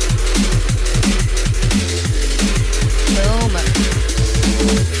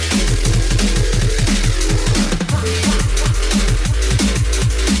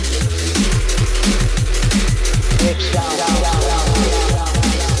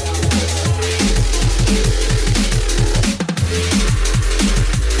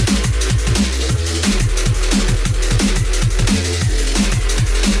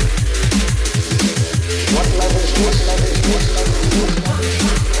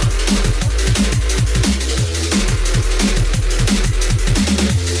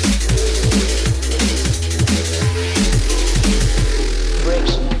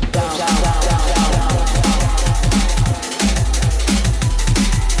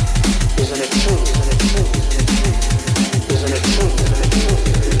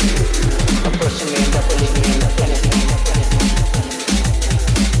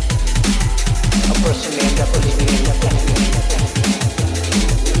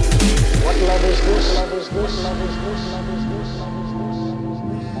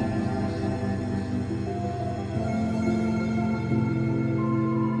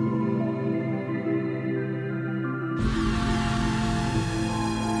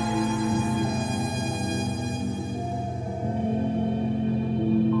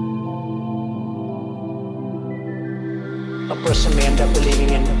 A person may end up believing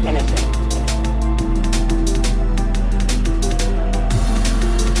in anything.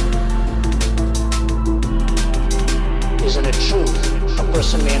 Isn't it true? A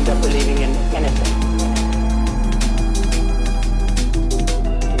person may end up believing in anything.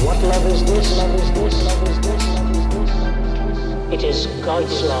 What love is this? Love is this? Love is this? Love is this? It is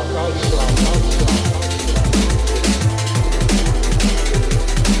God's love, God's love, God's love.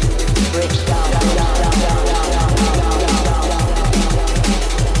 Breaks down, down, down, down, down, down, down, down, down, down.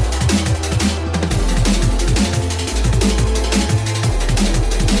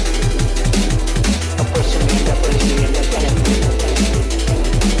 A person may end up believing in anything.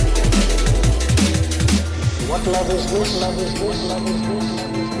 What love is this? Love is this? Love is this?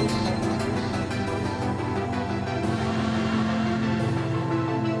 Love is this?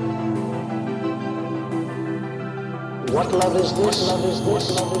 What love is this? Love is this?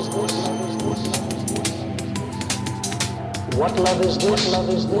 Love is this? Love is this? What love is this? Love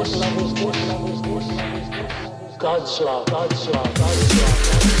is this? Love is this? Love is this? Love is this? God's love. God's love. God's love.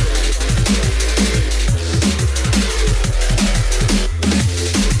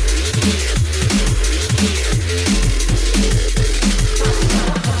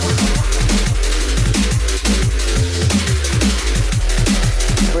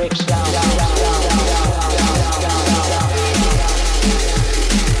 Breaks down.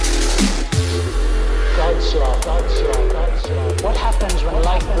 God's love. God's love. God's love. What happens when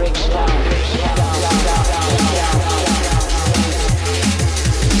life breaks down?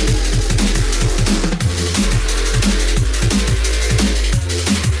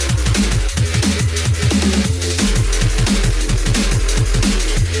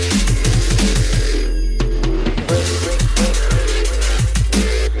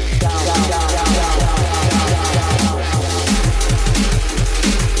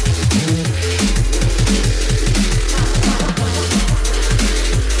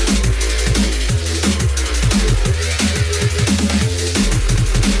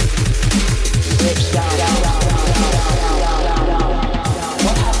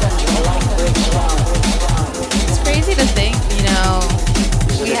 It's crazy to think, you know,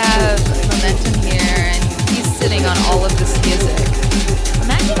 we have Momentum here and he's sitting on all of this music.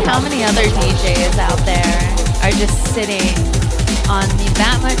 Imagine how many other DJs out there are just sitting on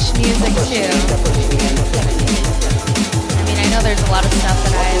that much music too. I mean, I know there's a lot of stuff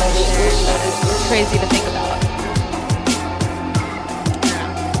that I haven't shared, but it's crazy to think about.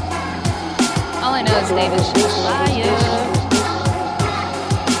 All I know is David's fire.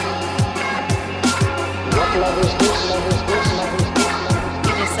 Love is this? Love is this? Love is this?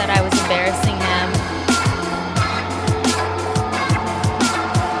 He just said I was embarrassing him.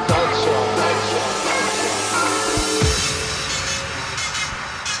 God's love. God's love.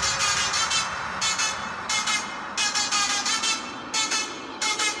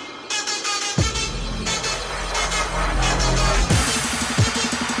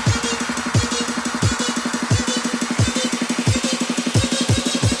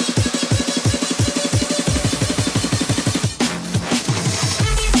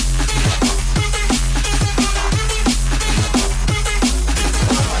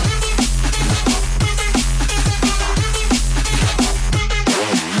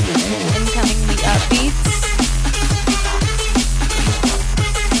 Incoming the upbeats.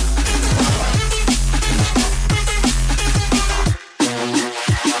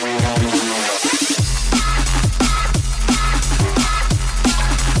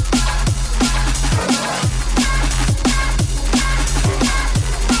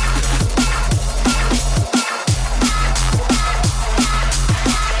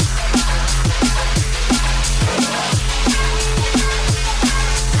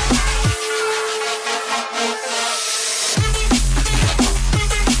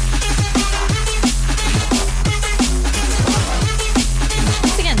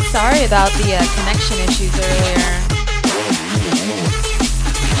 Sorry about the connection issues earlier.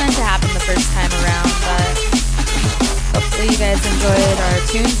 It meant to happen the first time around, but hopefully you guys enjoyed our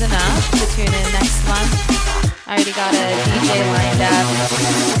tunes enough to tune in next month. I already got a DJ lined up.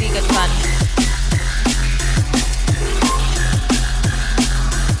 It'll be good fun.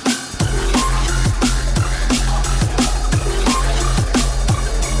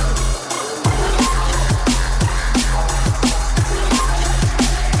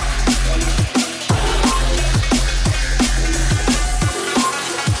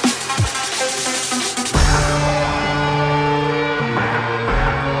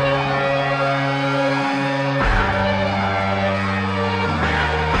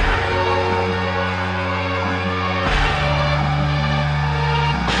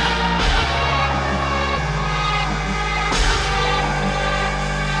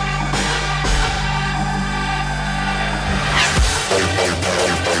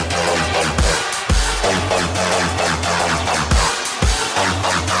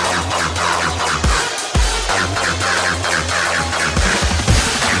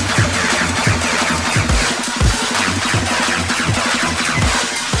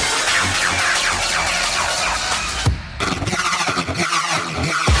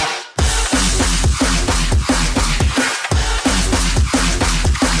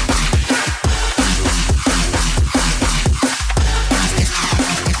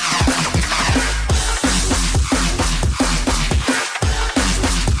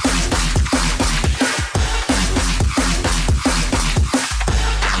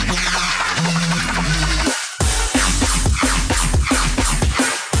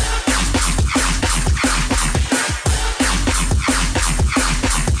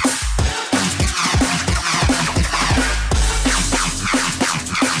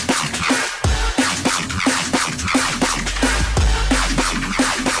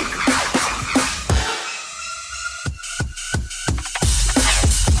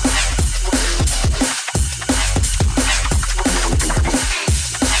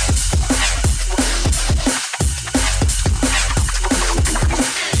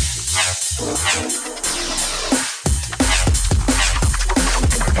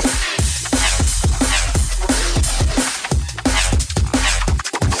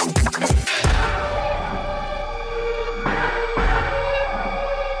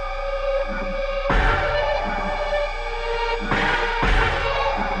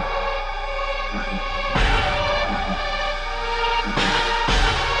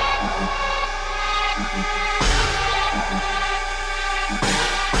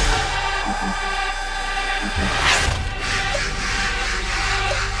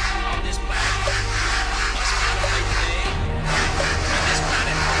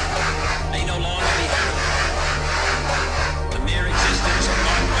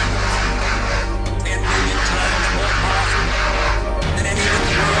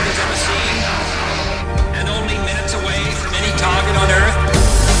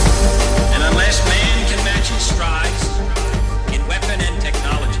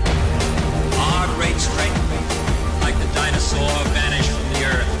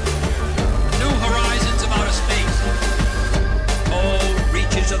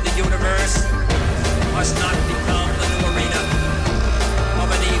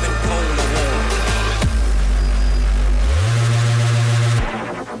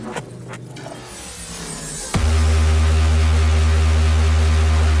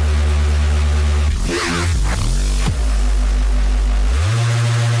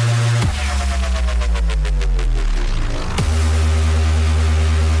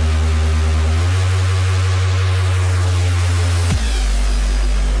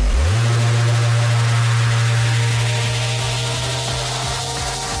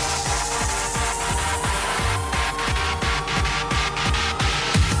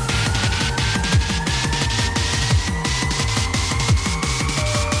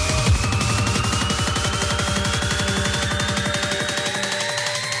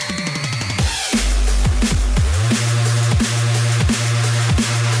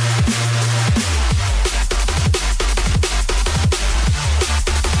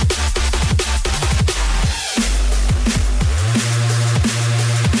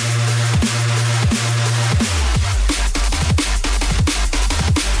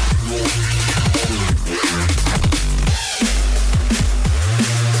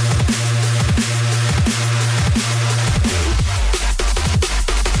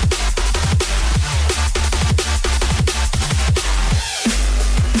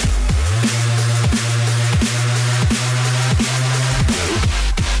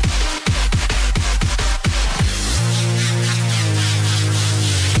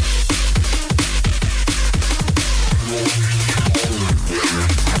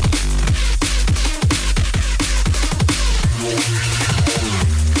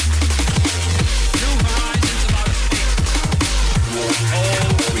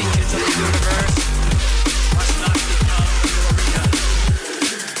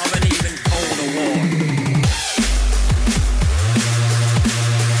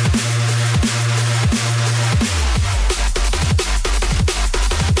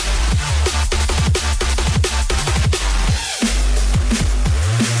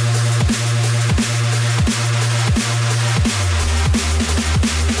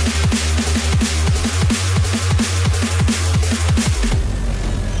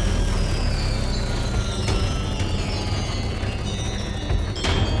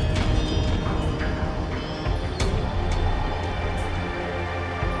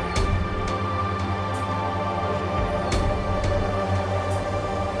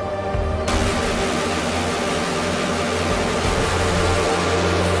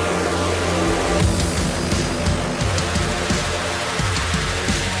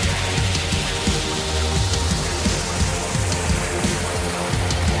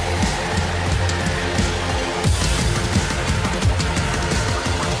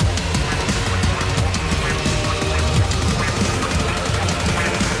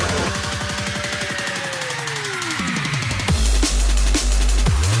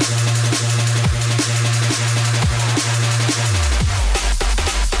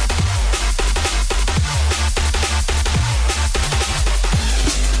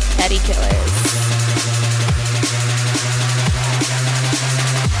 Body Killers.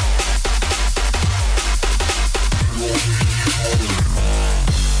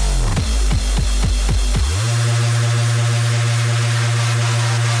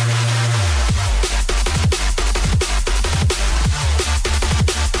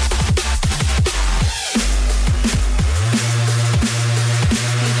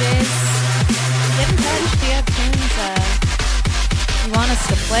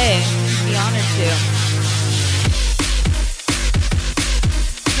 Play. Be honored to.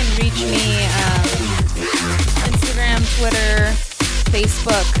 You can reach me Instagram, Twitter,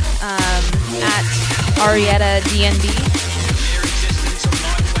 Facebook at Arietta DNB.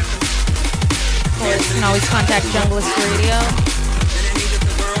 Of course, you can always contact Junglist Radio.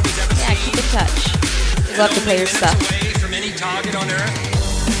 Yeah, keep in touch. We'd love to play your stuff.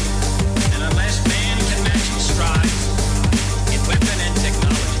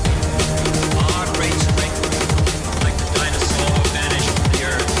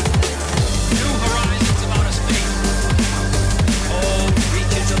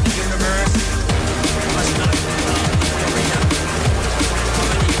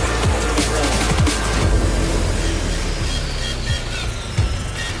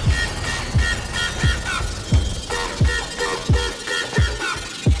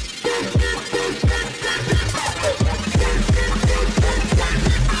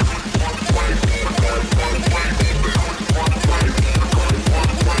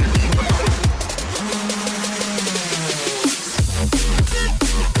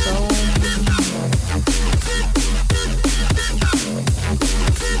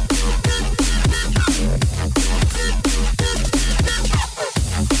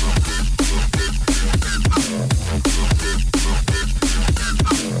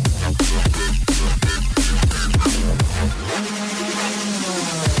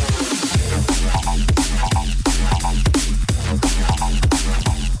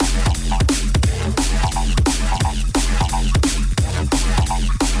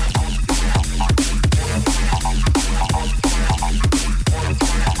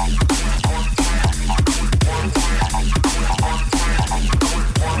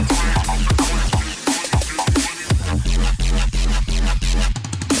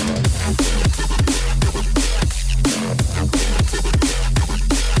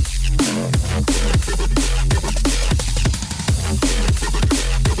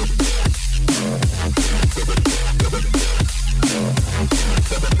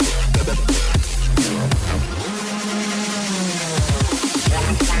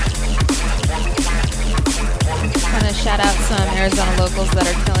 Arizona locals that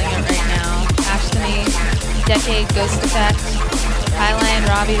are killing it right now. Ashtony, Decade, Ghost Effect, Highline,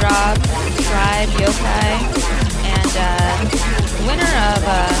 Robbie Rob, Tribe, Yokai, and the winner of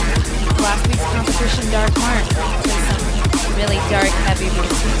last week's competition, Dark Mark, with some really dark, heavy blues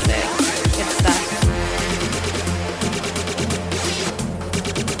music. Good stuff.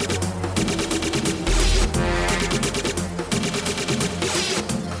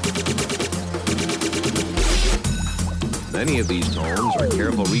 Many of these tones are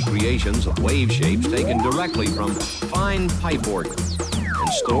careful recreations of wave shapes taken directly from fine pipe organs and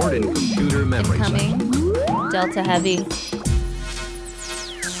stored in computer memory centers. Delta Heavy.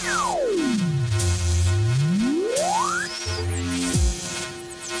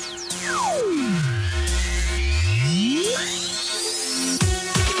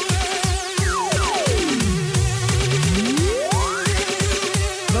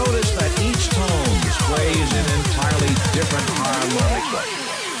 Notice that each tone displays an entirely different harmonic structure.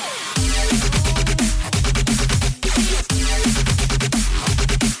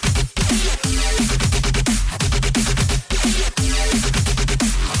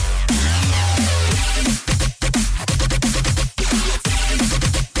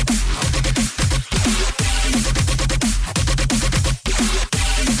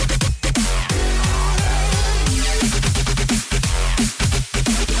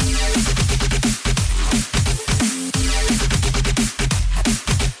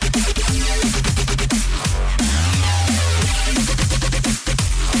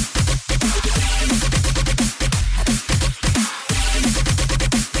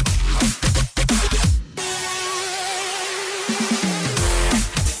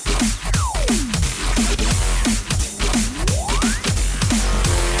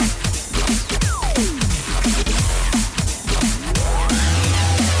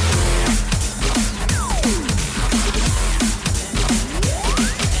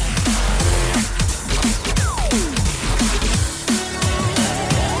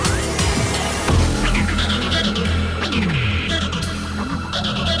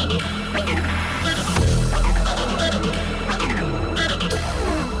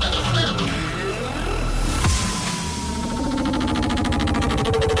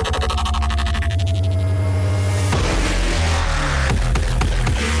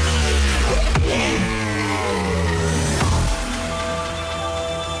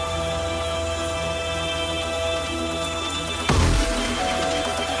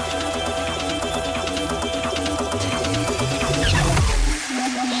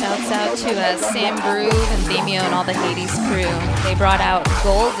 out to Sam Groove and Damio and all the Hades crew. They brought out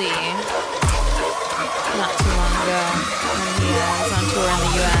Goldie not too long ago when he was on tour in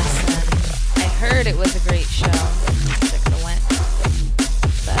the U.S. and I heard it was a great show. I could have went,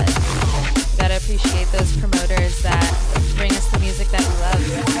 but you gotta appreciate those promoters that bring us the music that we love.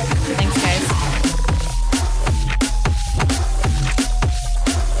 Thanks, guys.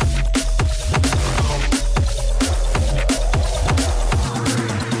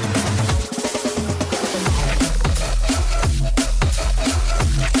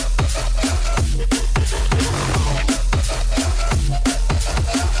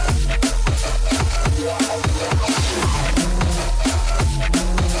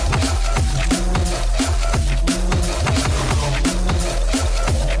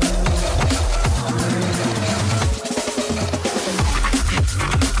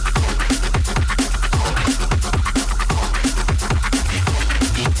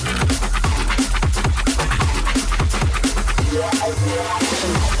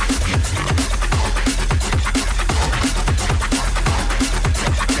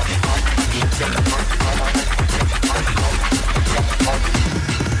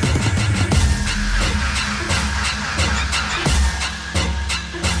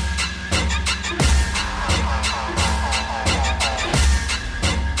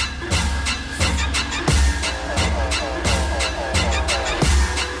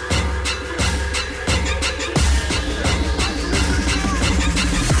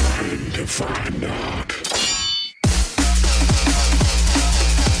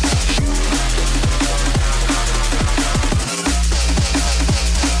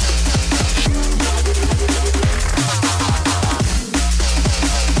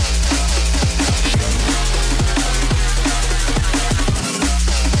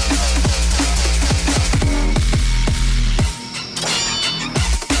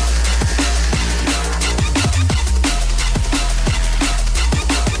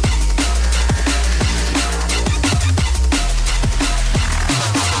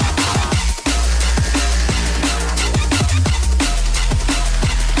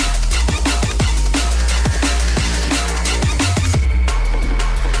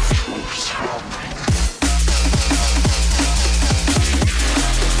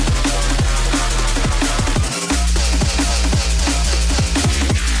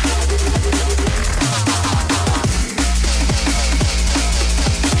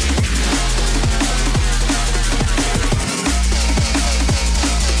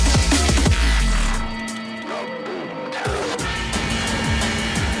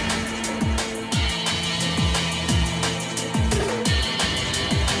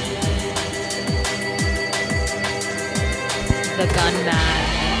 The Gunman.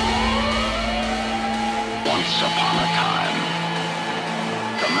 Once upon a time,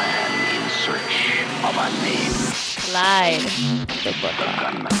 the man in search of a name. Clyde. The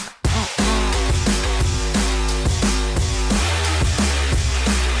gunman.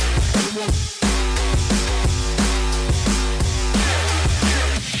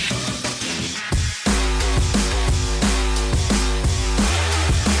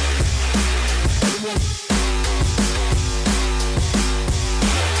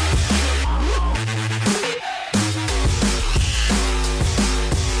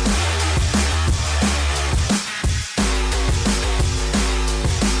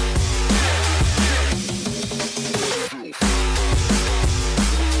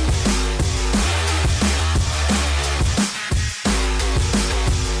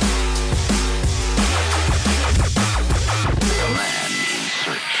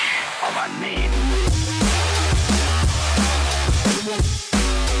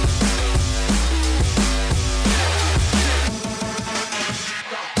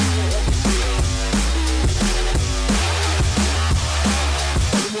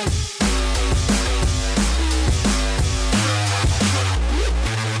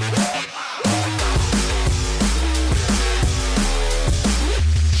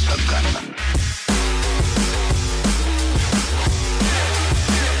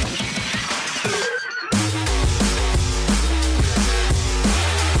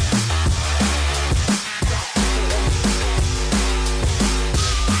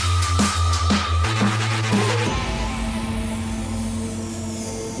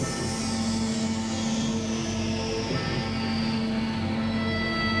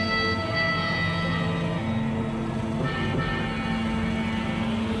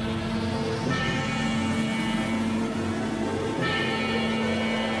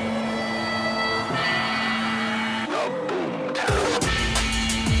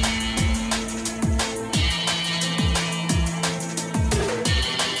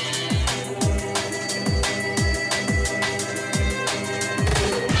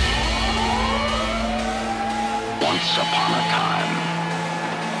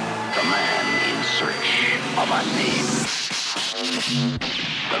 a man in search of a name.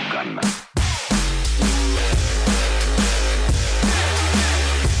 The gunman.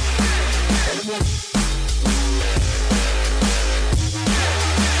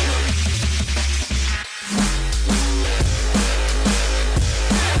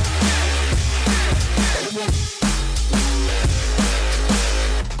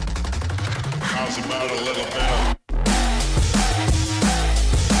 How's about a little bit?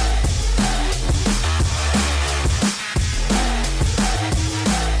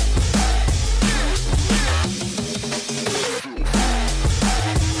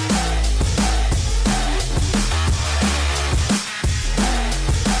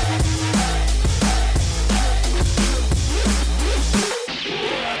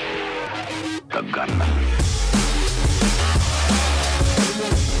 The gunman.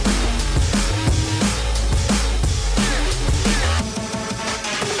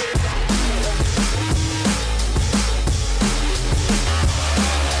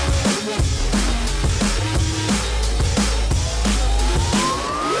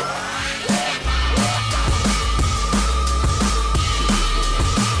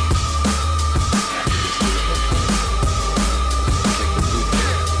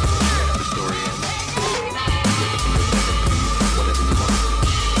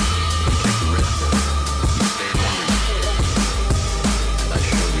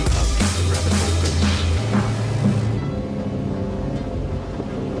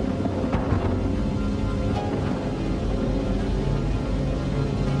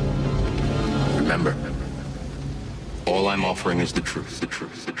 Remember, all I'm offering is the truth, the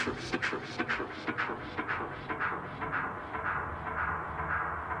truth, the truth, the truth, the truth, the truth.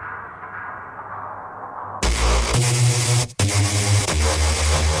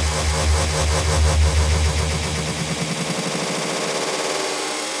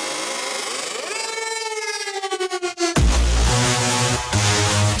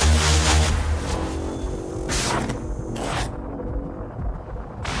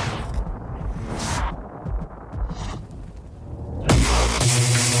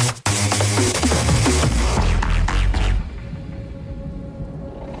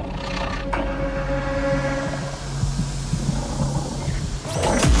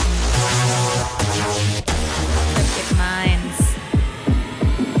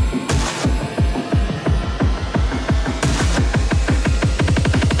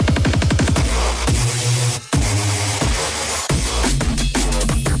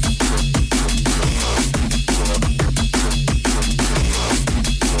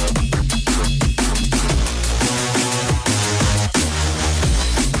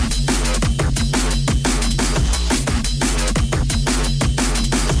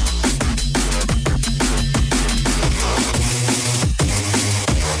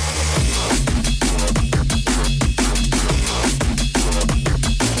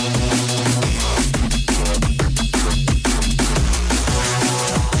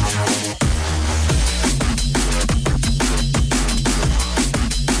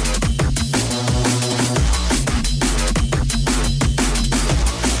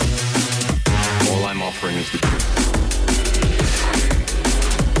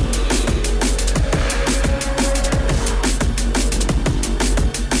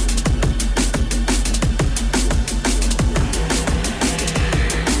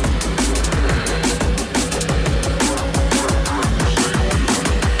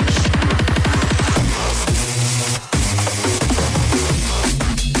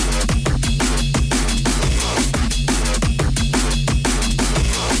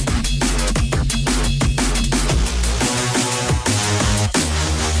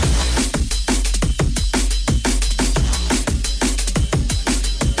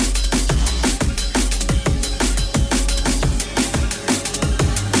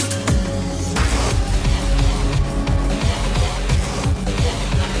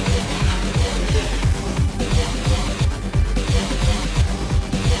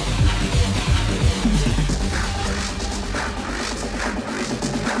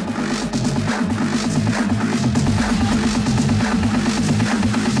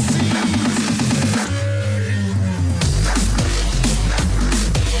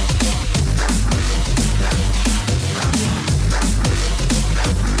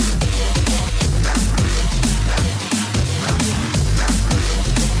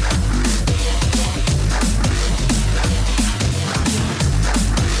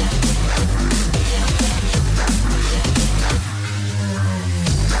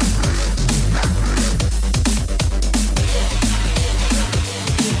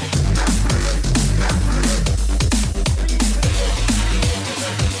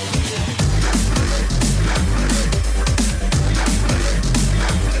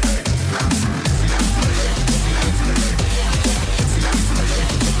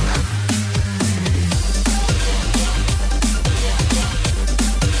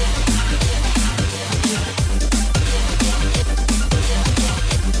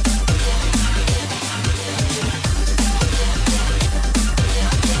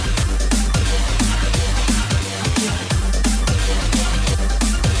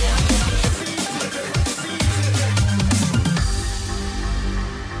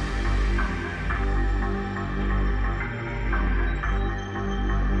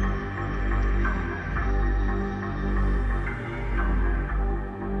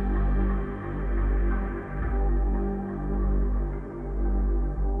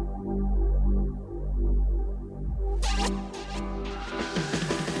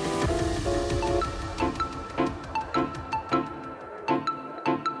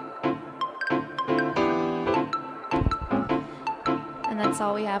 that's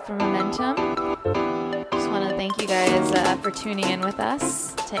all we have for Momentum. Just want to thank you guys for tuning in with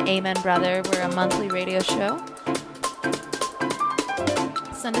us to Amen Brother. We're a monthly radio show.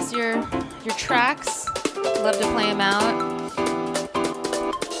 Send us your tracks. Love to play them out.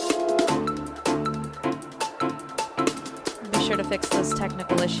 Be sure to fix those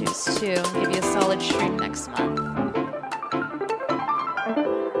technical issues too and give you a solid stream next month.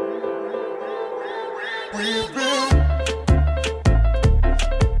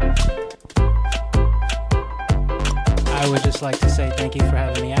 I would just like to say thank you for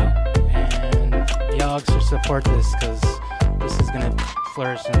having me out, and y'all should support this because this is going to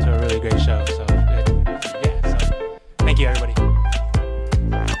flourish into a really great show. So, so thank you, everybody.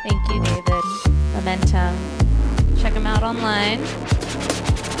 Thank you, David. Momentum. Check them out online.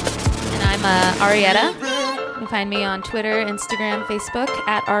 And I'm Arietta. You can find me on Twitter, Instagram, Facebook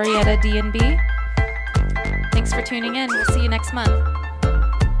at AriettaDNB. Thanks for tuning in. We'll see you next month.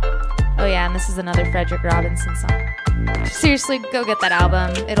 Oh yeah, and this is another Frederick Robinson song. Seriously, go get that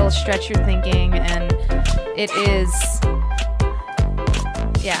album. It'll stretch your thinking, and it is,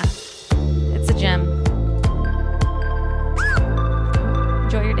 yeah.